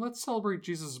 Let's celebrate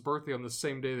Jesus' birthday on the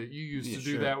same day that you used to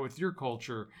do that with your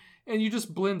culture. And you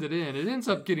just blend it in. It ends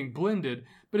up getting blended,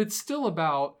 but it's still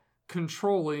about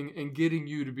controlling and getting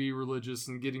you to be religious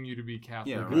and getting you to be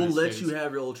Catholic. Yeah, we'll let you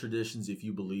have your old traditions if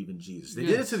you believe in Jesus. They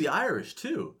did it to the Irish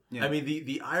too. Yeah. I mean,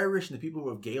 the Irish and the people who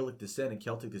have Gaelic descent and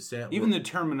Celtic descent. Even the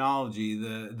terminology,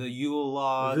 the Yule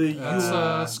log,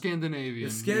 Scandinavian.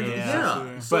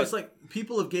 So it's like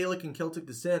people of Gaelic and Celtic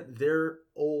descent. Their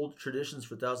old traditions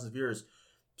for thousands of years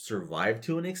survived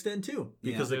to an extent too,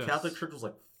 because the Catholic Church was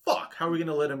like, "Fuck, how are we going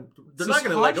to let them? They're not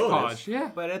going to let go of this." Yeah,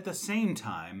 but at the same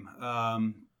time.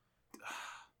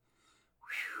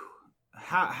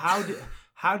 How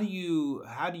do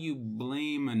you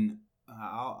blame an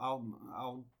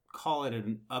I'll call it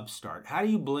an upstart? How do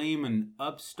you blame an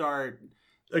upstart,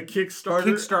 a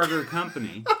Kickstarter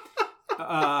company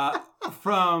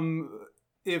from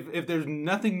if there's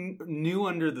nothing new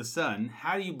under the sun?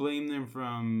 How do you blame them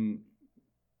from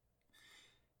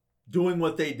doing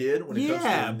what they did when it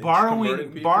comes to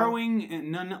borrowing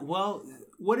and well,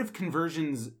 what if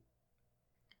conversions?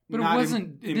 But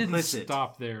it didn't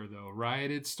stop there, though, right?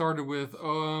 It started with,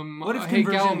 what if hey,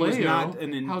 conversion Galileo, was not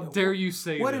how dare you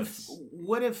say this?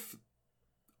 What if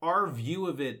our view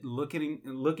of it,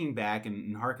 looking back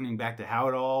and hearkening back to how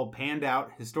it all panned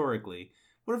out historically,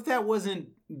 what if that wasn't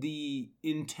the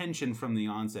intention from the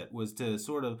onset? Was to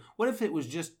sort of, what if it was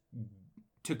just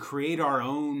to create our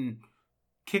own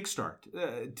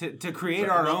kickstart, to create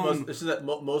our own? This is that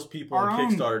most people on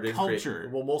Kickstarter didn't culture.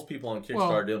 Most people on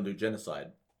Kickstarter didn't do genocide.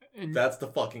 And that's the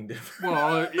fucking difference.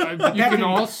 Well, you can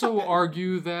also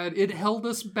argue that it held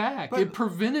us back. It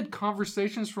prevented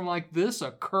conversations from like this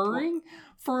occurring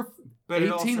for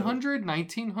 1800,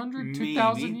 1900,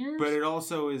 2000 years. But it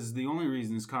also is the only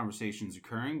reason this conversation is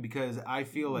occurring, because I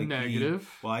feel like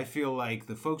I feel like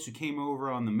the folks who came over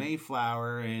on the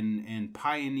Mayflower and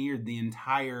pioneered the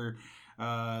entire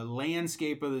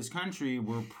landscape of this country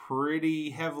were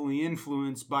pretty heavily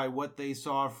influenced by what they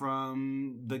saw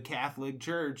from the Catholic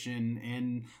Church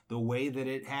and the way that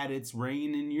it had its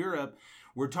reign in Europe.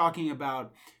 We're talking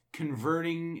about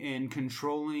converting and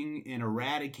controlling and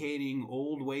eradicating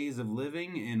old ways of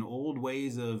living and old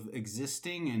ways of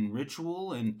existing and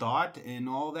ritual and thought and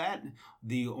all that.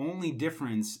 The only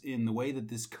difference in the way that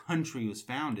this country was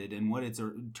founded and what it's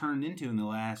turned into in the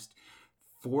last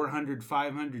 400,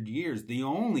 500 years, the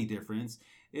only difference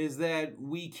is that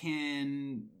we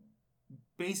can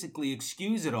basically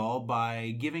excuse it all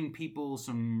by giving people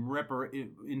some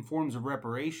in forms of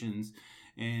reparations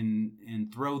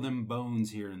and throw them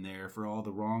bones here and there for all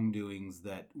the wrongdoings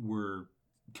that were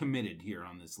committed here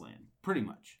on this land. Pretty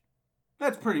much.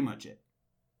 That's pretty much it.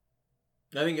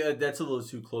 I think that's a little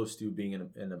too close to being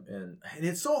and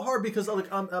it's so hard because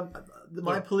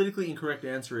my politically incorrect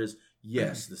answer is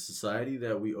yes, the society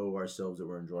that we owe ourselves that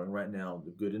we're enjoying right now,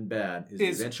 the good and bad, is the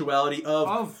eventuality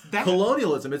of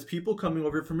colonialism. It's people coming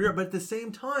over from Europe. But at the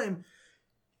same time,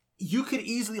 you could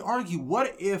easily argue,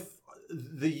 what if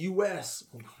the U.S.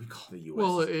 We call the U.S.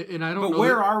 Well, and I don't know. But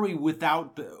where are we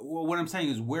without? What I'm saying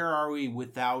is, where are we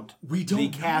without the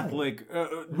Catholic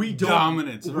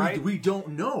dominance? Right? We don't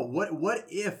know. What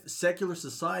if secular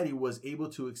society was able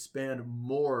to expand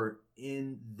more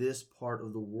in this part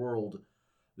of the world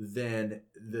than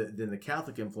the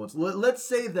Catholic influence? Let's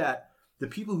say that the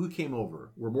people who came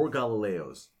over were more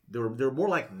Galileos. They're more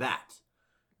like that.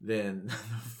 than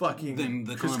fucking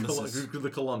the Columbuses. The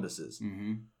Columbuses.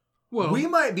 Mm-hmm. Well, we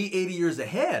might be 80 years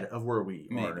ahead of where we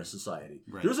are in a society.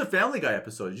 Right. There was a Family Guy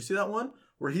episode. Did you see that one?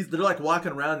 Where they're like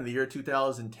walking around in the year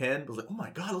 2010. It was like, oh my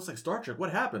God, it looks like Star Trek.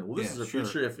 What happened? Well, this is a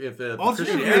future if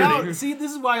alternate reality. See,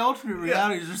 this is why alternate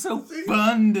realities are so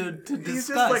fun to discuss. He's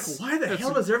just like, why the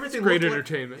hell does everything look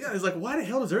entertainment. Yeah, he's like, why the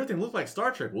hell does everything look like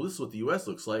Star Trek? Well, this is what the U.S.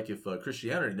 looks like if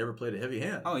Christianity never played a heavy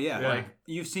hand. Oh, yeah. Like,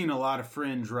 you've seen a lot of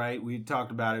Fringe, right? We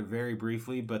talked about it very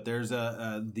briefly, but there's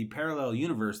the parallel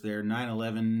universe there.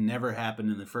 9/11 never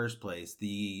happened in the first place.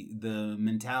 The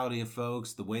mentality of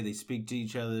folks, the way they speak to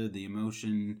each other, the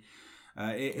emotion...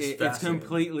 it's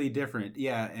completely different.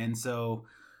 Yeah, and so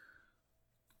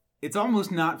it's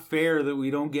almost not fair that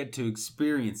we don't get to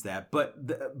experience that.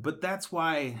 But that's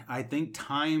why I think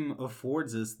time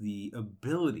affords us the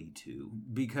ability to,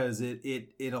 because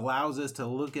it allows us to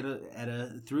look at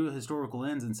a through a historical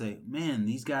lens and say, man,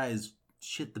 these guys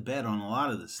shit the bed on a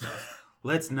lot of this stuff.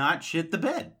 Let's not shit the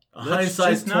bed.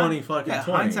 Hindsight's 20 fucking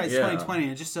 20. Hindsight's 2020.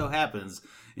 It just so happens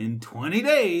in 20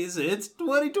 days it's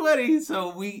 2020.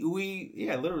 So we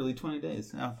literally 20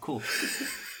 days. Oh, cool.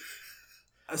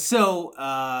 So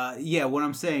what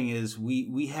I'm saying is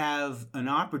we have an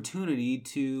opportunity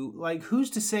to, like, who's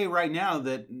to say right now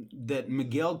that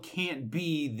Miguel can't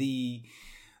be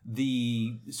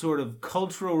the sort of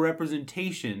cultural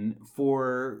representation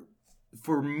for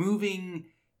moving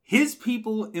his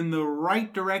people in the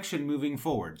right direction moving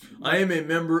forward. I am a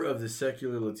member of the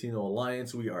Secular Latino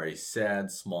Alliance. We are a sad,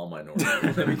 small minority.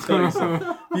 Let me tell you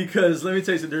something. Because, let me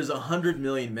tell you something, there's 100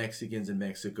 million Mexicans in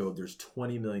Mexico. There's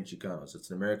 20 million Chicanos. It's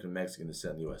an American-Mexican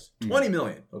descent in the U.S. 20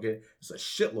 million, okay? It's a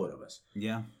shitload of us.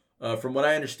 Yeah. From what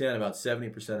I understand, about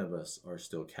 70% of us are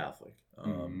still Catholic.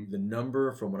 The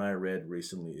number, from what I read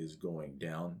recently, is going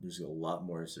down. There's a lot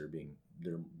more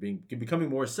that are becoming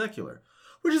more secular,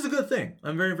 which is a good thing.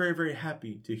 I'm very, very, very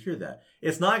happy to hear that.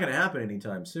 It's not going to happen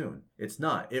anytime soon. It's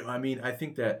not. I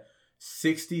think that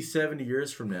 60, 70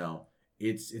 years from now,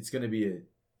 it's going to be a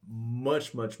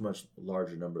much, much, much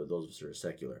larger number of those that are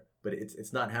secular. But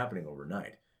it's not happening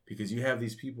overnight, because you have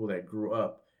these people that grew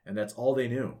up and that's all they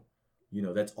knew. You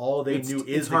know, that's all they knew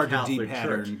is the Catholic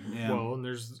Church. Yeah. Well,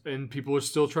 and people are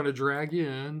still trying to drag you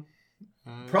in.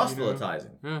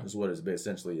 Proselytizing is what it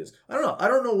essentially is. I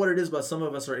don't know what it is, but some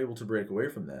of us are able to break away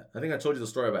from that. I think I told you the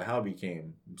story about how I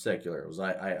became secular. It was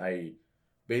I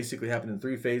basically happened in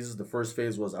 3 phases. The first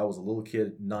phase was I was a little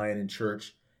kid, 9, in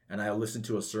church, and I listened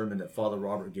to a sermon that Father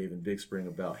Robert gave in Big Spring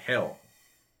about hell.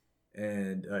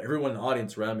 And everyone in the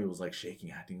audience around me was like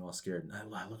shaking, acting all scared.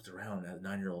 And I looked around at a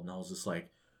 9-year-old and I was just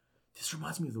like, this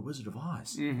reminds me of the Wizard of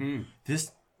Oz. Mm-hmm.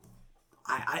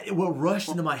 What rushed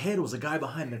into my head was a guy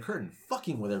behind the curtain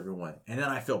fucking with everyone, and then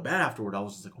I felt bad afterward. I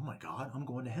was just like, "Oh my God, I'm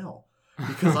going to hell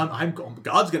because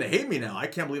God's going to hate me now. I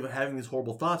can't believe I'm having these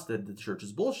horrible thoughts that the church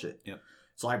is bullshit." Yep.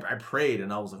 So I prayed,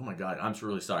 and I was like, "Oh my God, I'm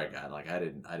really sorry, God. Like I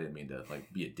didn't mean to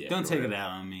like be a dick. Don't take it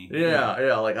out on me."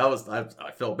 Yeah. Like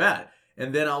I felt bad.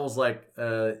 And then I was like,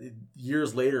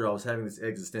 years later, I was having this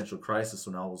existential crisis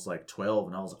when I was like 12,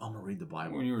 and I was like, I'm going to read the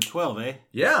Bible. When you were 12, eh?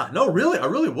 Yeah, no, really. I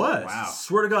really was. Wow.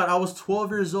 Swear to God, I was 12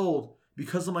 years old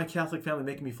because of my Catholic family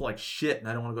making me feel like shit, and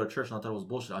I didn't want to go to church, and I thought it was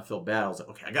bullshit. I felt bad. I was like,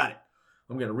 okay, I got it.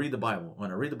 I'm going to read the Bible.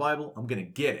 When I read the Bible, I'm going to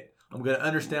get it. I'm going to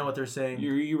understand what they're saying.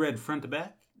 You read front to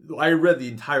back? I read the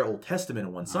entire Old Testament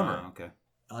in one summer. Oh, okay.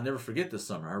 I'll never forget this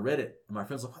summer. I read it, and my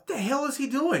friends were like, what the hell is he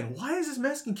doing? Why is this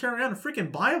Mexican carrying around a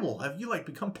freaking Bible? Have you, like,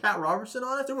 become Pat Robertson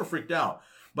on it? They were freaked out.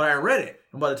 But I read it,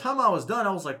 and by the time I was done,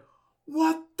 I was like,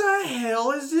 what the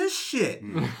hell is this shit?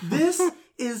 This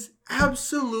is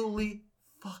absolutely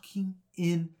fucking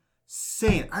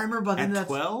insane. I remember about at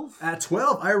 12? At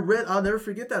 12, I read, I'll never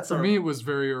forget that summer. For me, it was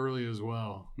very early as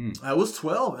well. I was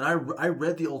 12, and I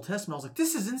read the Old Testament. I was like,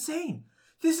 this is insane.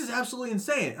 This is absolutely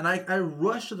insane. And I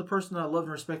rushed to the person that I loved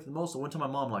and respected the most. I went to my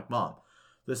mom, like, Mom,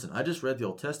 listen, I just read the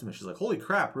Old Testament. She's like, holy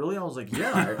crap, really? I was like,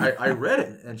 yeah, I read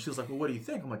it. And she was like, well, what do you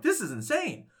think? I'm like, this is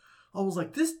insane. I was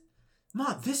like,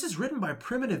 Mom, this is written by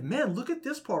primitive men. Look at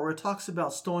this part where it talks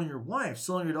about stoning your wife,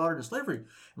 selling your daughter into slavery. And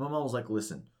my mom was like,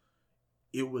 listen,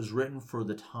 it was written for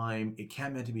the time. It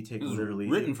can't meant to be taken literally.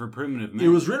 Written for primitive men. It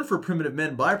was written for primitive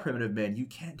men by primitive men. You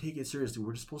can't take it seriously.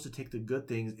 We're just supposed to take the good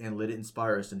things and let it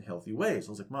inspire us in healthy ways. I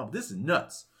was like, Mom, this is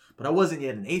nuts. But I wasn't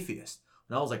yet an atheist.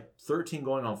 When I was like 13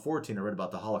 going on 14, I read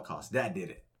about the Holocaust. That did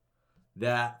it.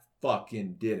 That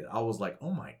fucking did it. I was like,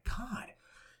 oh my God.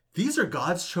 These are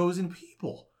God's chosen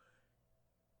people.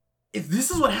 If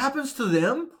this is what happens to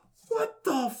them, what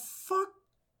the fuck?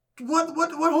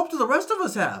 What hope do the rest of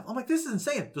us have? I'm like, this is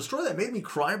insane. The story that made me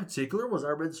cry in particular was I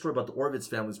read the story about the Orvitz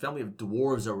family, this family of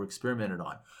dwarves that were experimented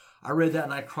on. I read that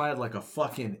and I cried like a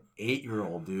fucking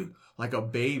 8-year-old, dude. Like a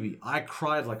baby. I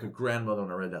cried like a grandmother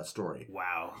when I read that story.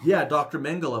 Wow. Yeah, Dr.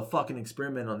 Mengele fucking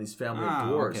experimented on these family of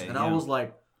dwarves. Okay, and I was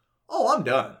like, oh, I'm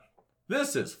done.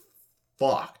 This is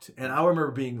fucked. And I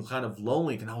remember being kind of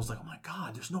lonely, and I was like, oh my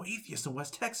God, there's no atheists in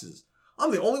West Texas.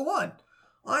 I'm the only one.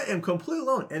 I am completely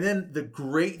alone. And then the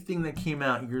great thing that came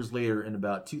out years later in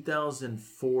about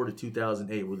 2004 to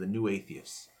 2008 were the New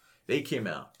Atheists. They came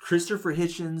out. Christopher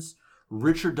Hitchens,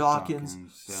 Richard Dawkins,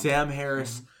 Sam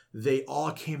Harris, they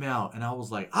all came out. And I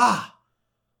was like,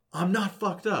 I'm not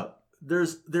fucked up.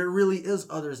 There really is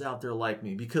others out there like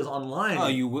me. Because online... Oh,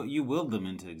 you willed them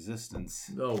into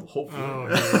existence. Oh,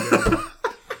 hopefully.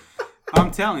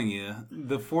 I'm telling you,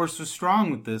 the force was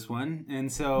strong with this one.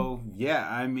 And so, yeah,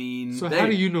 I mean... So how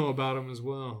do you know about them as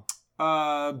well?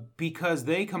 Because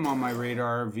they come on my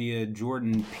radar via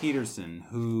Jordan Peterson,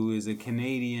 who is a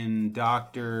Canadian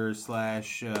doctor /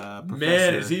 professor.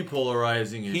 Man, is he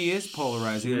polarizing? He is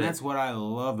polarizing, and that's what I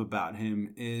love about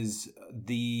him is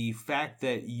the fact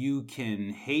that you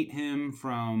can hate him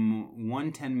from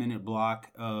one 10-minute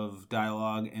block of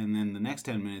dialogue, and then the next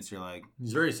 10 minutes you're like,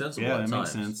 he's very sensible. Yeah, at that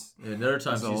times. Makes sense. And other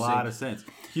times, a lot of sense.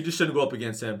 He just shouldn't go up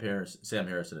against Sam Harris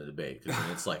in a debate because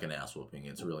it's like an ass whooping.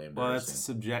 It's really embarrassing. Well,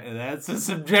 that's a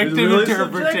subjective really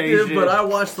interpretation. Subjective, but I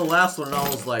watched the last one and I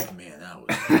was like, man, that was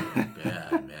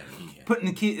bad, man. Putting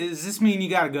the key. Does this mean you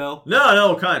gotta go?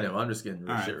 No, kind of. I'm just getting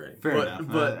shit ready. Fair enough.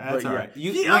 But that's all right.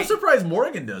 I'm surprised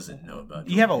Morgan doesn't know about.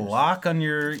 You have a lock on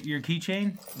your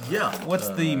keychain? Yeah. What's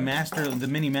the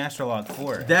mini master lock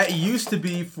for? That used to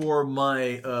be for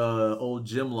my old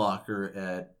gym locker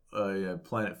at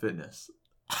Planet Fitness.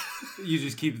 You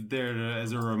just keep it there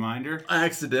as a reminder?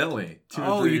 Accidentally.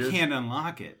 You can't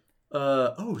unlock it.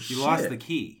 Shit. You lost the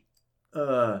key.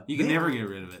 You can never get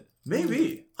rid of it.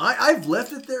 Maybe. I've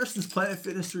left it there since Planet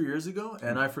Fitness 3 years ago,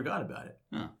 and I forgot about it.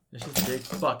 Huh. It's just a big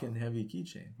fucking heavy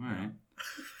keychain.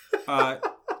 All right.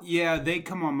 Yeah, they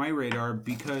come on my radar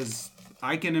because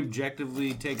I can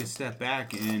objectively take a step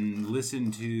back and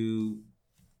listen to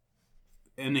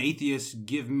an atheist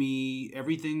give me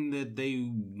everything that they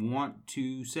want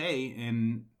to say,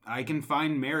 and I can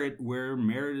find merit where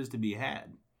merit is to be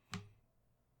had.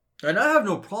 And I have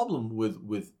no problem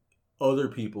with other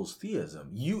people's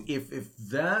theism. If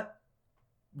that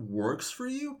works for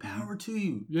you, power to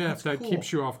you. Yeah, that's if that cool.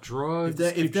 keeps you off drugs,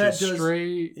 if that keeps you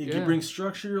straight, if you bring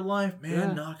structure to your life,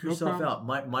 man, knock yourself out.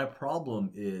 My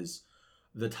problem is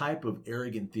the type of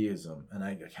arrogant theism, and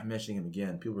I'm mentioning him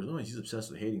again. People are he's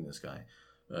obsessed with hating this guy.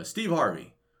 Steve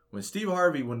Harvey.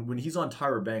 When he's on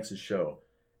Tyra Banks' show,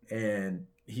 and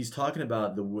he's talking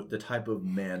about the type of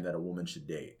man that a woman should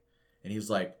date, and he's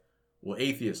like, well,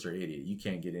 atheists are idiot. You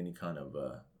can't get any kind of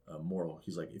moral.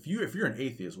 He's like, if you're an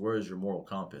atheist, where is your moral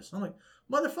compass? I'm like,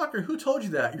 motherfucker, who told you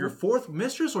that? Your fourth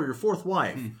mistress or your fourth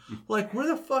wife? Like, where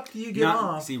the fuck do you get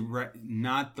off? See,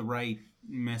 not the right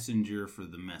messenger for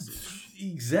the message.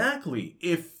 Exactly.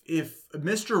 If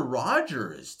Mr.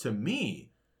 Rogers, to me,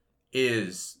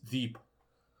 is the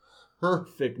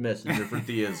perfect messenger for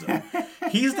theism,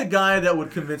 he's the guy that would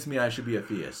convince me I should be a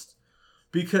theist.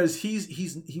 Because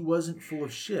he wasn't full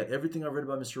of shit. Everything I've read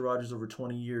about Mr. Rogers over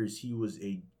 20 years, he was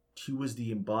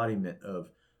the embodiment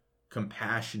of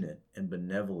compassionate and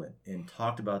benevolent, and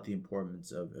talked about the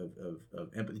importance of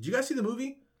empathy. Did you guys see the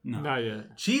movie? No, not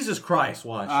yet. Jesus Christ,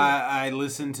 watch it. I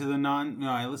listened to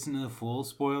I listened to the full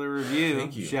spoiler review.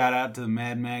 Thank you. Shout out to the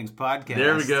Mad Mags podcast.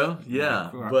 There we go. Yeah,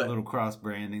 but little cross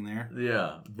branding there.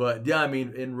 Yeah, but I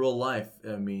mean, in real life,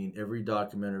 every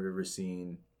documentary I've ever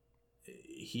seen.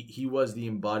 He was the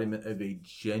embodiment of a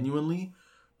genuinely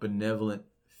benevolent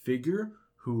figure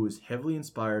who was heavily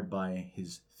inspired by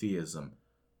his theism.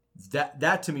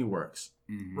 That to me works.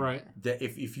 Mm-hmm. Right. That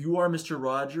if you are Mr.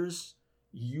 Rogers,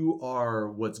 you are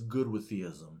what's good with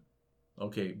theism.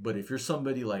 Okay, but if you're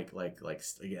somebody like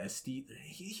Steve,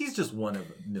 he's just one of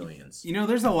millions.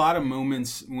 There's a lot of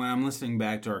moments when I'm listening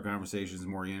back to our conversations,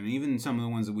 Morgan, and even some of the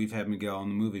ones that we've had, Miguel, on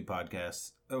the movie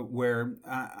podcast, where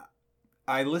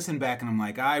I listen back and I'm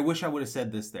like, I wish I would have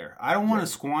said this there. I don't want to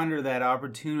squander that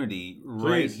opportunity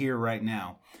right here, right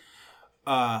now.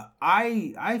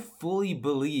 I fully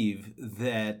believe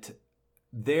that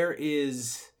there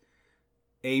is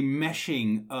a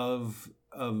meshing of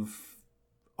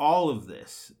all of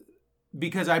this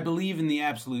because I believe in the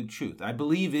absolute truth. I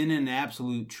believe in an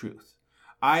absolute truth.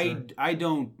 I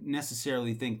don't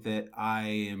necessarily think that I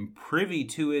am privy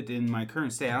to it in my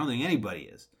current state. I don't think anybody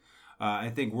is. I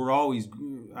think we're always.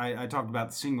 I talked about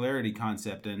the singularity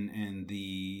concept and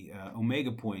the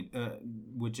omega point,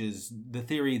 which is the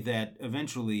theory that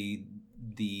eventually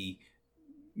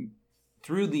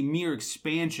through the mere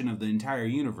expansion of the entire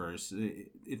universe,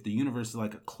 if the universe is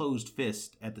like a closed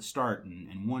fist at the start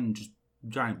and one just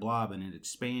giant blob and it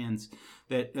expands,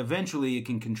 that eventually it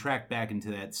can contract back into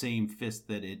that same fist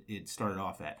that it started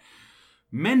off at.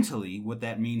 Mentally, what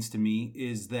that means to me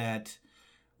is that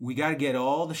we got to get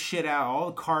all the shit out, all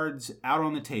the cards out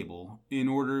on the table in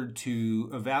order to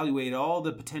evaluate all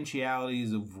the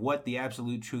potentialities of what the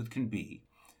absolute truth can be.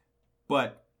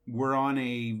 But we're on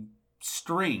a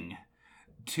string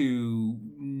to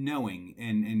knowing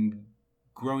and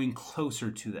growing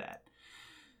closer to that.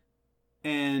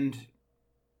 And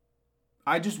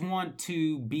I just want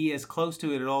to be as close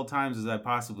to it at all times as I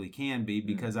possibly can be,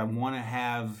 because I want to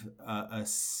have a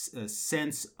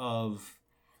sense of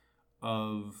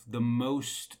the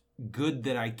most good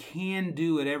that I can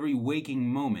do at every waking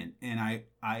moment. And I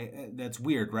that's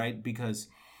weird, right? Because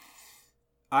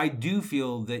I do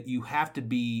feel that you have to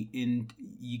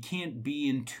you can't be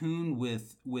in tune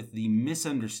with the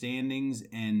misunderstandings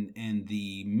and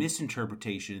the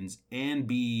misinterpretations and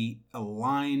be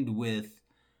aligned with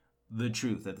the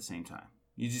truth at the same time.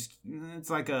 It's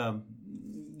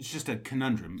just a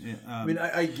conundrum.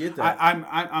 I get that.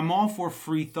 I'm all for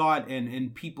free thought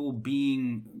and people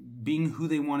being who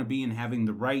they want to be and having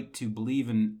the right to believe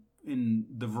in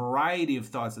the variety of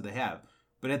thoughts that they have.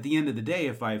 But at the end of the day,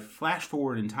 if I flash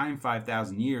forward in time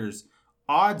 5,000 years,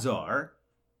 odds are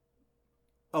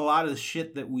a lot of the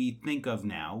shit that we think of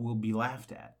now will be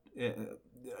laughed at.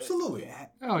 Absolutely.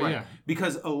 Oh, right. Yeah.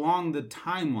 Because along the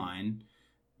timeline,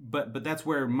 but that's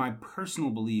where my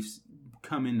personal beliefs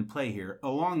come into play here.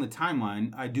 Along the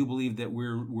timeline, I do believe that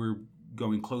we're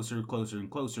going closer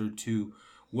and closer to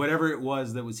whatever it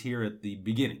was that was here at the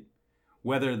beginning.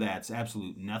 Whether that's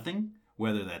absolute nothing,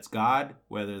 whether that's God,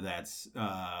 whether that's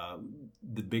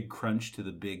the big crunch to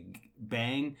the big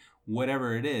bang,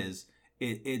 whatever it is,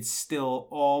 it's still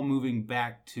all moving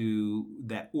back to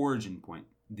that origin point,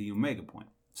 the omega point.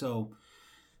 So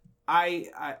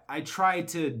I try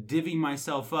to divvy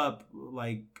myself up,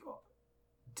 like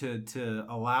to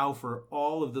allow for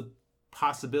all of the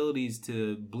possibilities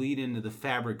to bleed into the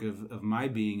fabric of my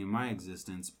being and my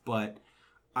existence, but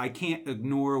I can't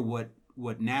ignore what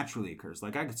naturally occurs.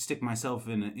 Like I could stick myself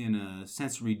in a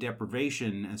sensory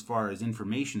deprivation as far as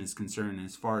information is concerned, and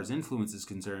as far as influence is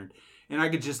concerned, and I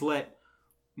could just let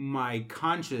my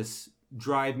conscious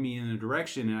drive me in a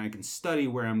direction, and I can study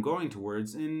where I'm going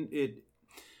towards, and it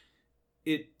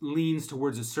leans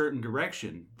towards a certain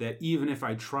direction that even if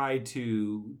I try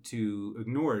to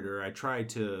ignore it, or I try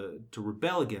to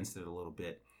rebel against it a little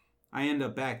bit, I end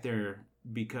up back there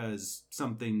because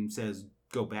something says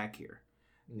go back here.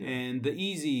 Yeah. And the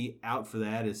easy out for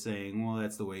that is saying, well,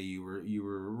 that's the way you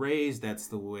were raised, that's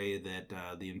the way that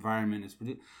the environment is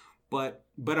produced. But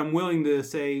I'm willing to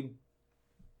say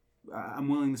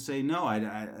no.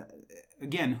 I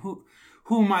again, who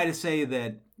am I to say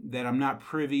that I'm not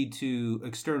privy to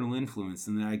external influence,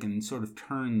 and that I can sort of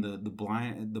turn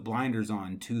the blinders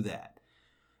on to that,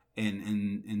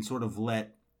 and sort of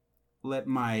let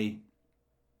my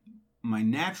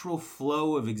natural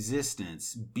flow of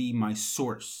existence be my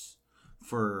source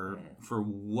for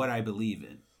what I believe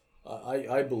in.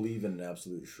 I believe in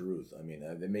absolute truth. I mean,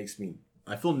 it makes me,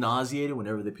 I feel nauseated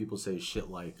whenever the people say shit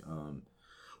like,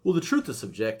 well, the truth is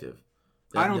subjective.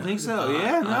 I don't think so.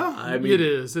 Yeah, no. I mean, it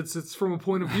is. It's from a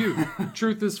point of view.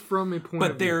 Truth is from a point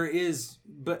of view.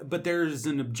 But there is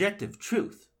an objective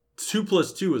truth. 2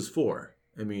 + 2 is 4.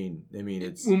 I mean,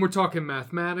 it's when we're talking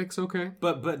mathematics, okay.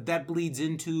 But that bleeds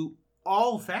into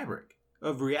all fabric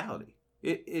of reality.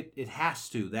 It has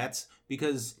to. That's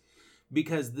because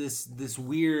this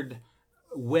weird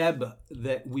web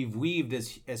that we've weaved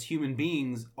as human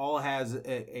beings all has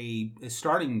a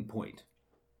starting point.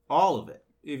 All of it.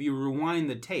 If you rewind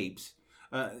the tapes,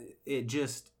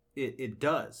 it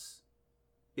does.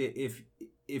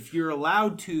 If you're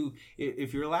allowed to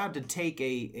take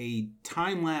a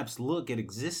time lapse look at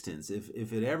existence,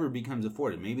 if it ever becomes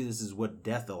afforded, maybe this is what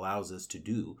death allows us to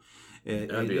do.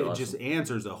 It awesome. Just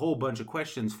answers a whole bunch of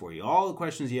questions for you, all the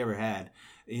questions you ever had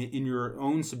in your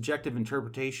own subjective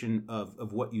interpretation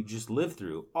of what you just lived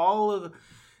through. All of,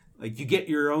 like, you get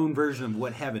your own version of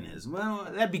what heaven is. Well,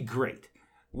 that'd be great.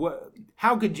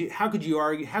 How could you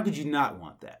argue? How could you not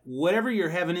want that? Whatever your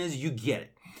heaven is, you get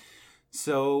it.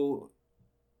 So,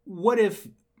 what if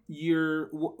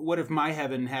my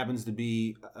heaven happens to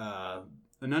be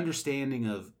an understanding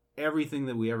of everything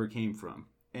that we ever came from,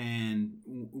 and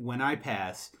when I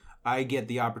pass, I get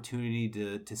the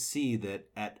opportunity to see that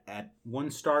at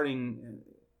one starting,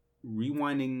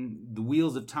 rewinding the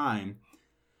wheels of time,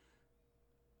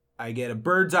 I get a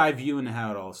bird's eye view into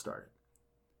how it all started.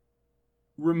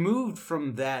 Removed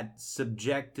from that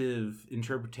subjective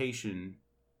interpretation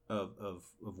of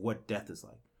what death is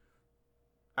like.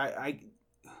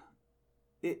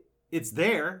 It's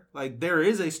there. Like, there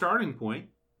is a starting point.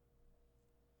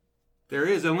 There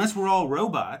is, unless we're all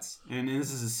robots and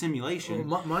this is a simulation.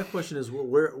 Well, my question is,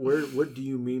 what do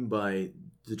you mean by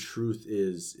the truth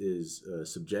is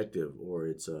subjective, or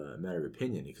it's a matter of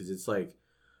opinion? Because it's like,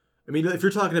 I mean, if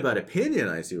you're talking about opinion,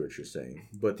 I see what you're saying.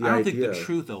 But I don't think the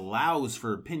truth allows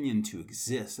for opinion to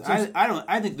exist.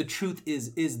 I think the truth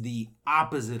is the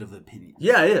opposite of opinion.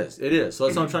 Yeah, it is. It is. So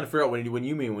that's what I'm trying to figure out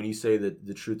when you say that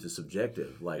the truth is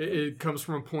subjective. Like it comes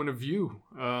from a point of view.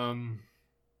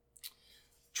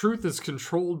 Truth is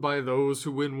controlled by those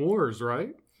who win wars,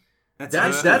 right?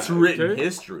 That's written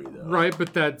history, though. Right,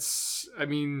 but the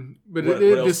same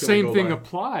thing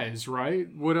applies, right?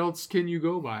 What else can you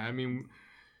go by? I mean,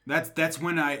 that's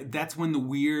when the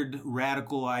weird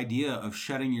radical idea of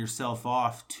shutting yourself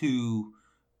off to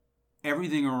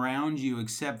everything around you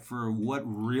except for what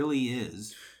really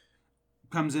is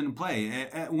comes into play.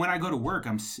 When I go to work,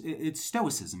 it's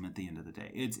stoicism at the end of the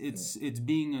day. It's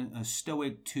being a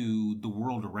stoic to the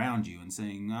world around you and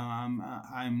saying,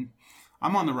 I'm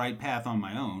on the right path on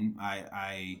my own.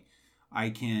 I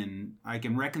can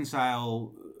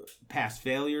reconcile past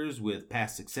failures with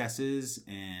past successes,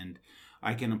 and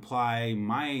I can apply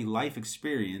my life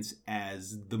experience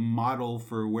as the model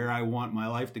for where I want my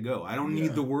life to go. I don't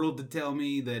need the world to tell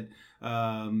me that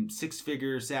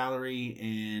 6-figure salary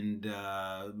and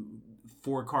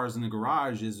 4 cars in the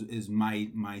garage is my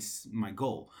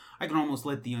goal. I can almost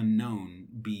let the unknown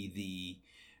be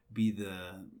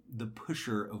the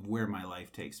pusher of where my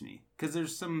life takes me, because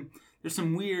there's some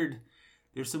weird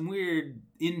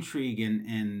intrigue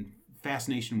and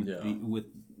fascination with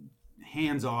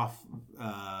hands off,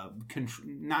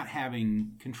 not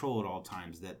having control at all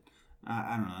times. That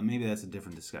I don't know. Maybe that's a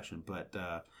different discussion, but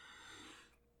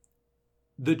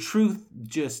the truth,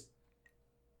 just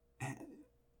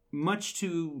much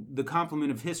to the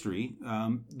compliment of history,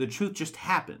 the truth just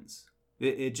happens.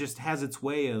 It just has its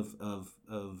way of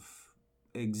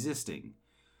existing.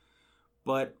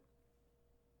 But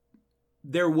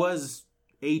there was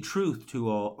a truth to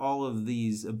all of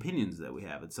these opinions that we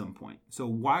have at some point. So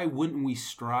why wouldn't we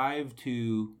strive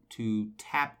to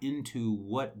tap into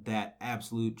what that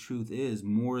absolute truth is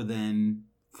more than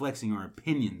flexing our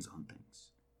opinions on things?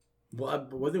 Well,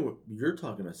 one thing what you're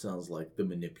talking about sounds like the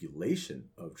manipulation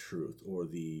of truth, or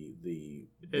the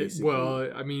well,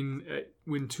 I mean,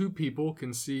 when two people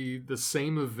can see the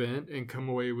same event and come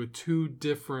away with two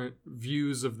different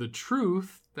views of the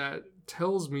truth, that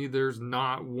tells me there's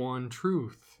not one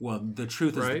truth. Well, the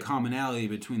truth is the commonality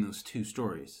between those two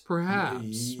stories.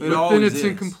 Perhaps. But then it's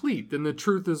incomplete. Then the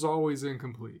truth is always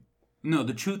incomplete. No,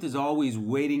 the truth is always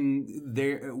waiting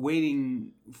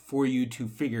for you to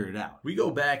figure it out. We go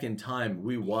back in time.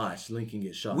 We watch Lincoln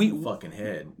get shot in the fucking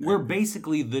head. We're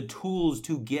basically the tools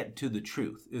to get to the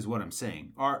truth, is what I'm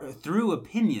saying. Through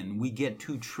opinion, we get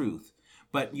to truth.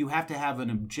 But you have to have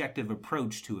an objective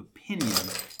approach to opinion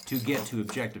to get to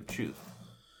objective truth.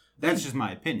 That's just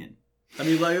my opinion. I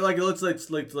mean, like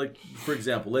for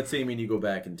example, let's say you go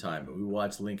back in time, but we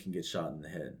watch Lincoln get shot in the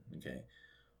head. Okay.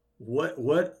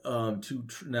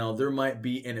 Now there might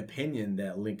be an opinion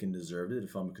that Lincoln deserved it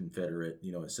if I'm a Confederate,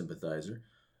 a sympathizer.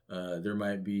 There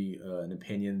might be an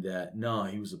opinion that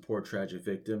he was a poor tragic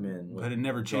victim, but it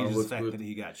never changes the fact that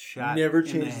he got shot. Never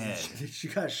changes in the head. She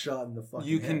got shot in the fucking head.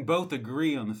 You can both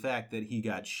agree on the fact that he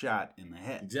got shot in the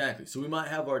head. Exactly. So we might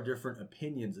have our different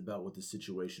opinions about what the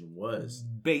situation was,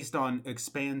 based on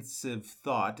expansive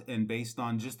thought and based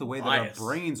on just the way that our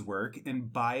brains work,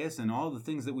 and bias and all the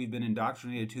things that we've been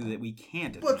indoctrinated to that we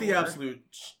can't ignore. But the absolute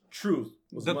truth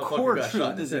was the core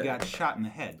truth is he got shot in the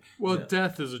head. Well,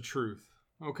 death is a truth.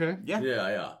 Okay. Yeah.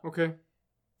 Yeah. Okay.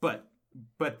 But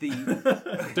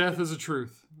the death is a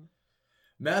truth.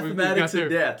 Mathematics and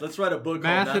death. Let's write a book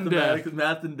called Mathematics,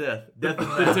 Math and Death. The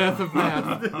death of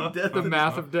math. The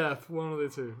math of death. One of the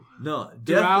two. No.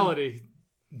 Duality.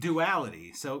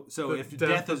 So if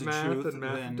death is a truth,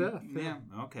 then death. Yeah.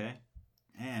 Okay.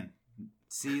 And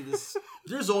see this.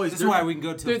 There's always. This is why we can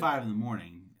go till 5 a.m.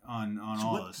 on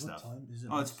all this stuff. What time is it?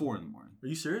 Oh, it's 4 a.m. Are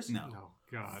you serious? No.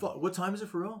 God. What time is it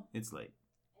for real? It's late.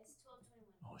 It's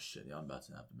 12:21. Oh shit! Yeah, I'm about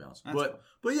to have to bounce. But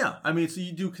yeah, I mean, so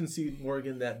you do concede,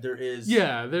 Morgan, that there is.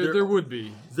 Yeah, there would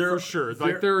be for sure.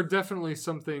 There are definitely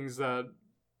some things that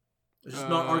it's just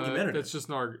not argumentative. It's just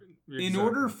not. In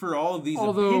order for all of these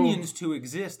opinions to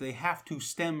exist, they have to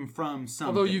stem from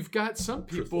something. Although you've got some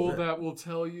people that will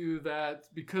tell you that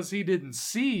because he didn't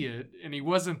see it and he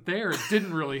wasn't there, it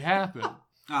didn't really happen.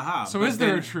 So is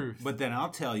there a truth? But then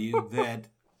I'll tell you that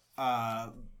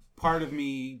part of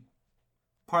me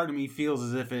part of me feels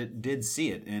as if it did see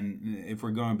it. And if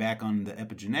we're going back on the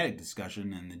epigenetic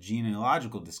discussion and the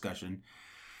genealogical discussion,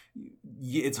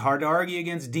 it's hard to argue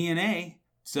against DNA.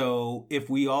 So if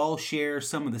we all share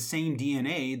some of the same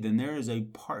DNA, then there is a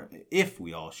part, if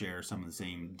we all share some of the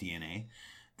same DNA,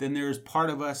 then there's part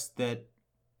of us that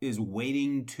is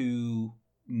waiting to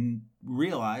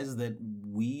realize that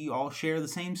we all share the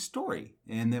same story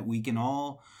and that we can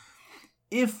all,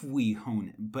 if we hone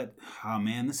it. But, oh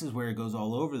man, this is where it goes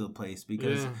all over the place,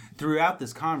 because throughout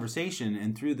this conversation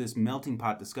and through this melting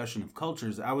pot discussion of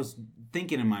cultures, I was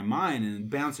thinking in my mind and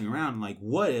bouncing around, like,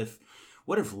 what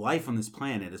if life on this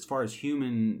planet, as far as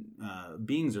human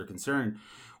beings are concerned,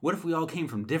 what if we all came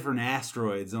from different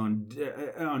asteroids on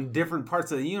different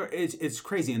parts of the universe? It's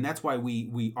crazy, and that's why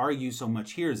we argue so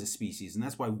much here as a species, and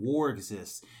that's why war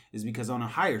exists, is because on a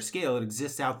higher scale it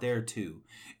exists out there too.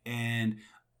 And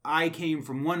I came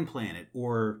from one planet,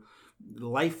 or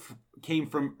life came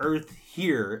from Earth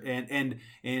here, and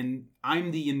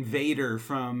I'm the invader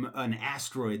from an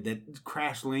asteroid that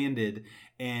crash landed,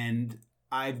 and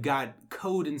I've got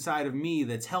code inside of me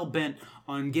that's hell-bent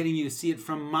on getting you to see it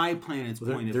from my planet's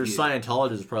point of view. There's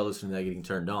Scientologists probably listening to that getting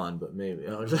turned on, but maybe.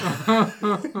 but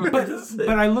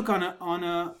I look on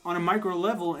a micro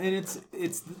level, and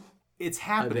it's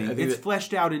happening. I think it's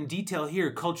fleshed out in detail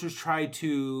here. Cultures try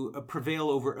to prevail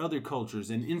over other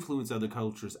cultures and influence other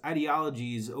cultures.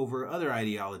 Ideologies over other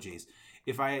ideologies.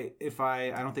 If I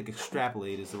don't think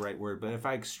extrapolate is the right word, but if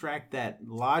I extract that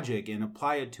logic and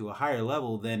apply it to a higher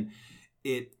level, then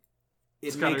it's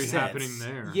makes sense. Happening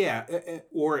there. Yeah,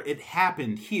 or it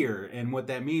happened here, and what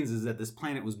that means is that this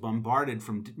planet was bombarded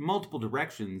from multiple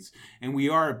directions, and we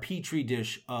are a petri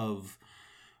dish of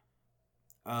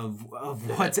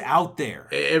what's out there.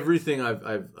 Everything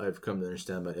I've come to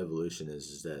understand about evolution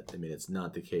is that, I mean, it's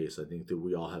not the case. I think that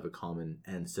we all have a common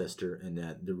ancestor, and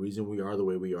that the reason we are the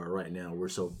way we are right now, we're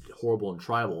so horrible and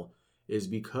tribal, is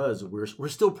because we're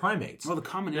still primates. Well, the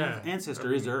common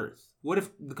ancestor is Earth. What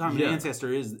if the common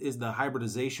ancestor is the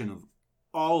hybridization of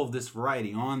all of this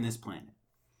variety on this planet?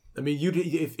 I mean,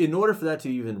 if in order for that to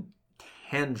be even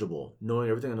tangible, knowing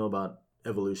everything I know about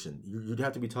evolution, you'd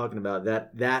have to be talking about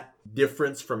that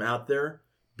difference from out there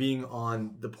being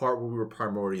on the part where we were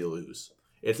primordial ooze.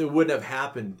 If it wouldn't have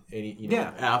happened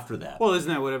after that. Well,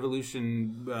 isn't that what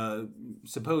evolution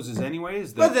supposes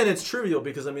anyways? But then it's trivial,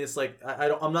 because, I mean, it's like,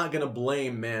 I'm not going to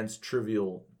blame man's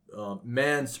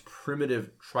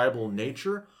primitive tribal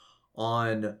nature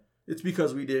on, it's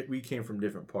because we came from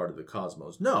different part of the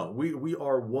cosmos. No, we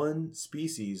are one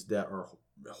species that are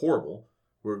horrible.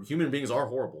 Where human beings are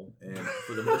horrible, and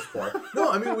for the most part.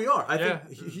 No, I mean, we are. I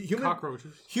think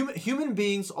cockroaches. Human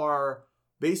beings are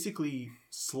basically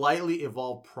slightly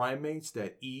evolved primates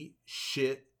that eat,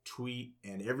 shit, tweet,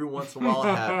 and every once in a while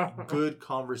have good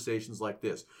conversations like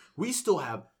this. We still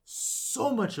have so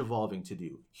much evolving to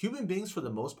do. Human beings, for the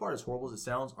most part, as horrible as it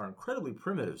sounds, are incredibly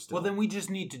primitive still. Well, then we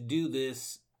just need to do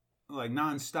this like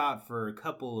nonstop for a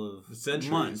couple of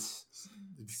centuries. Months.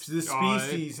 The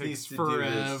species needs to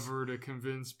forever to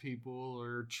convince people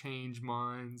or change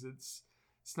minds. It's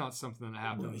not something that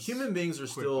happens. Human beings are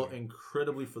still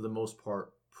incredibly, for the most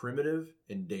part, primitive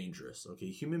and dangerous. Okay,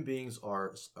 human beings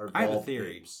are I have a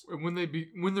theory. Apes.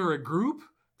 When they're a group,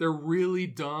 they're really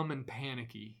dumb and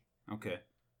panicky. Okay.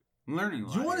 I'm learning a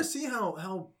lot. You want to see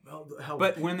how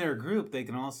But when they're a group, they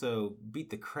can also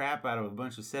beat the crap out of a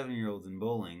bunch of 7-year-olds in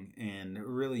bowling and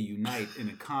really unite in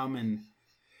a common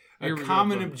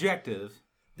objective.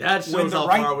 That shows how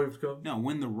far we've come. No,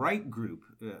 when the right group,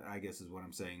 I guess is what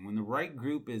I'm saying. When the right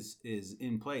group is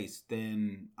in place,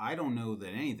 then I don't know that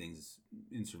anything's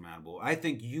insurmountable. I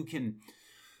think you can.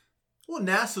 Well,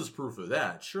 NASA's proof of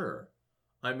that, sure.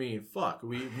 I mean, fuck.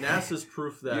 NASA's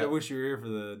proof that. Yeah, I wish you were here for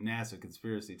the NASA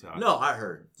conspiracy talk. No, I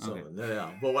heard something. Okay.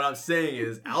 Yeah. But what I'm saying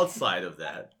is, outside of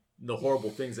that, the horrible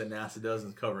things that NASA does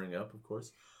and covering up, of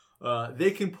course,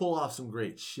 they can pull off some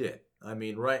great shit. I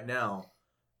mean, right now,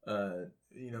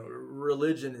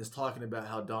 religion is talking about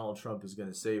how Donald Trump is going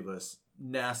to save us.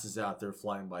 NASA's out there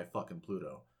flying by fucking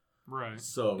Pluto. Right.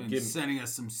 So sending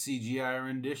us some CGI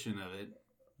rendition of it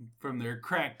from their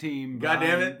crack team. God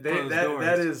damn it!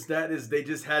 That is. They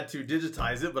just had to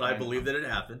digitize it, but I believe that it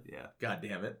happened. Yeah. God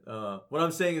damn it. What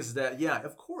I'm saying is that, yeah,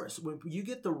 of course, when you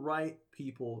get the right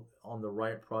people on the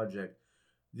right project,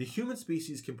 the human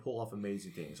species can pull off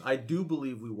amazing things. I do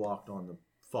believe we walked on the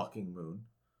fucking moon.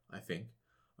 I think.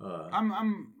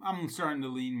 I'm starting to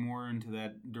lean more into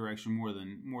that direction more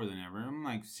than ever. I'm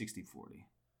like 60-40.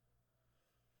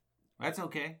 That's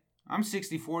okay. I'm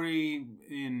 60-40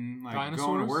 in like dinosaurs?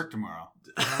 Going to work tomorrow.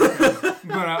 But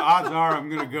odds are I'm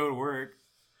going to go to work.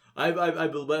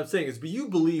 What I'm saying is, but you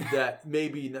believe that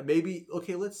maybe,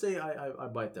 okay, let's say I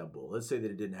bite that bull. Let's say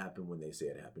that it didn't happen when they say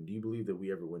it happened. Do you believe that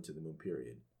we ever went to the moon,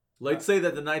 period? Let's say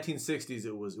that the 1960s,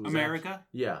 it was America?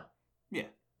 Actually, yeah. Yeah.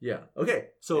 Yeah. Okay.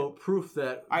 So proof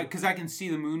that because I can see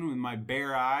the moon with my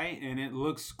bare eye, and it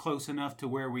looks close enough to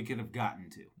where we could have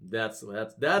gotten to. That's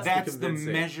the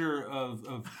measure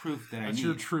of proof that I need. That's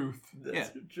your truth.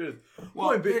 That's your truth.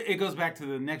 Well, it goes back to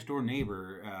the next door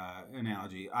neighbor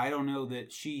analogy. I don't know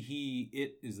that she, he,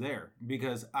 it is there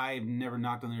because I've never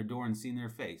knocked on their door and seen their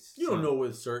face. You don't know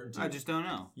with certainty. I just don't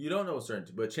know. You don't know with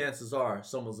certainty, but chances are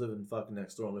someone's living fucking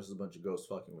next door unless there's a bunch of ghosts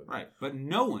fucking with them. Right, but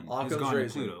no one has gone to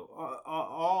Pluto.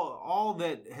 All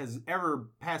that has ever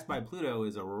passed by Pluto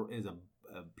is a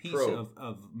piece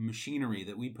of machinery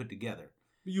that we put together.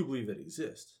 You believe it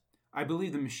exists. I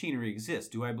believe the machinery exists.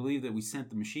 Do I believe that we sent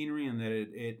the machinery and that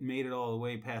it made it all the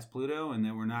way past Pluto and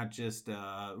that we're not just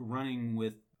running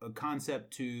with a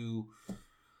concept to...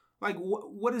 Like,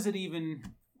 what is it even...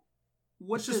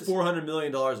 It's just $400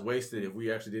 million wasted if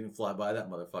we actually didn't fly by that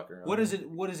motherfucker. What does it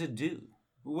do?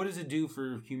 What does it do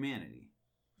for humanity?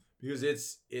 Because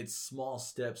it's small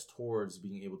steps towards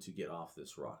being able to get off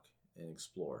this rock and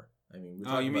explore. I mean,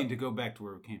 you mean to go back to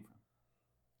where we came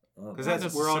from?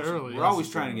 Because we're always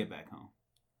trying to get back home.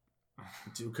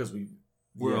 Because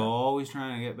we're always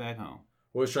trying to get back home.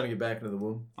 We're always trying to get back into the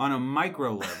womb. On a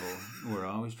micro level, we're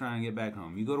always trying to get back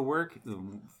home. You go to work, the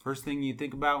first thing you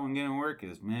think about when getting to work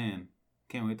is, man,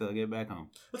 can't wait till I get back home.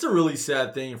 That's a really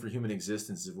sad thing for human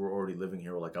existence if we're already living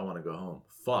here. We're like, I want to go home.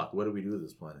 Fuck, what do we do with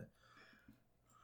this planet?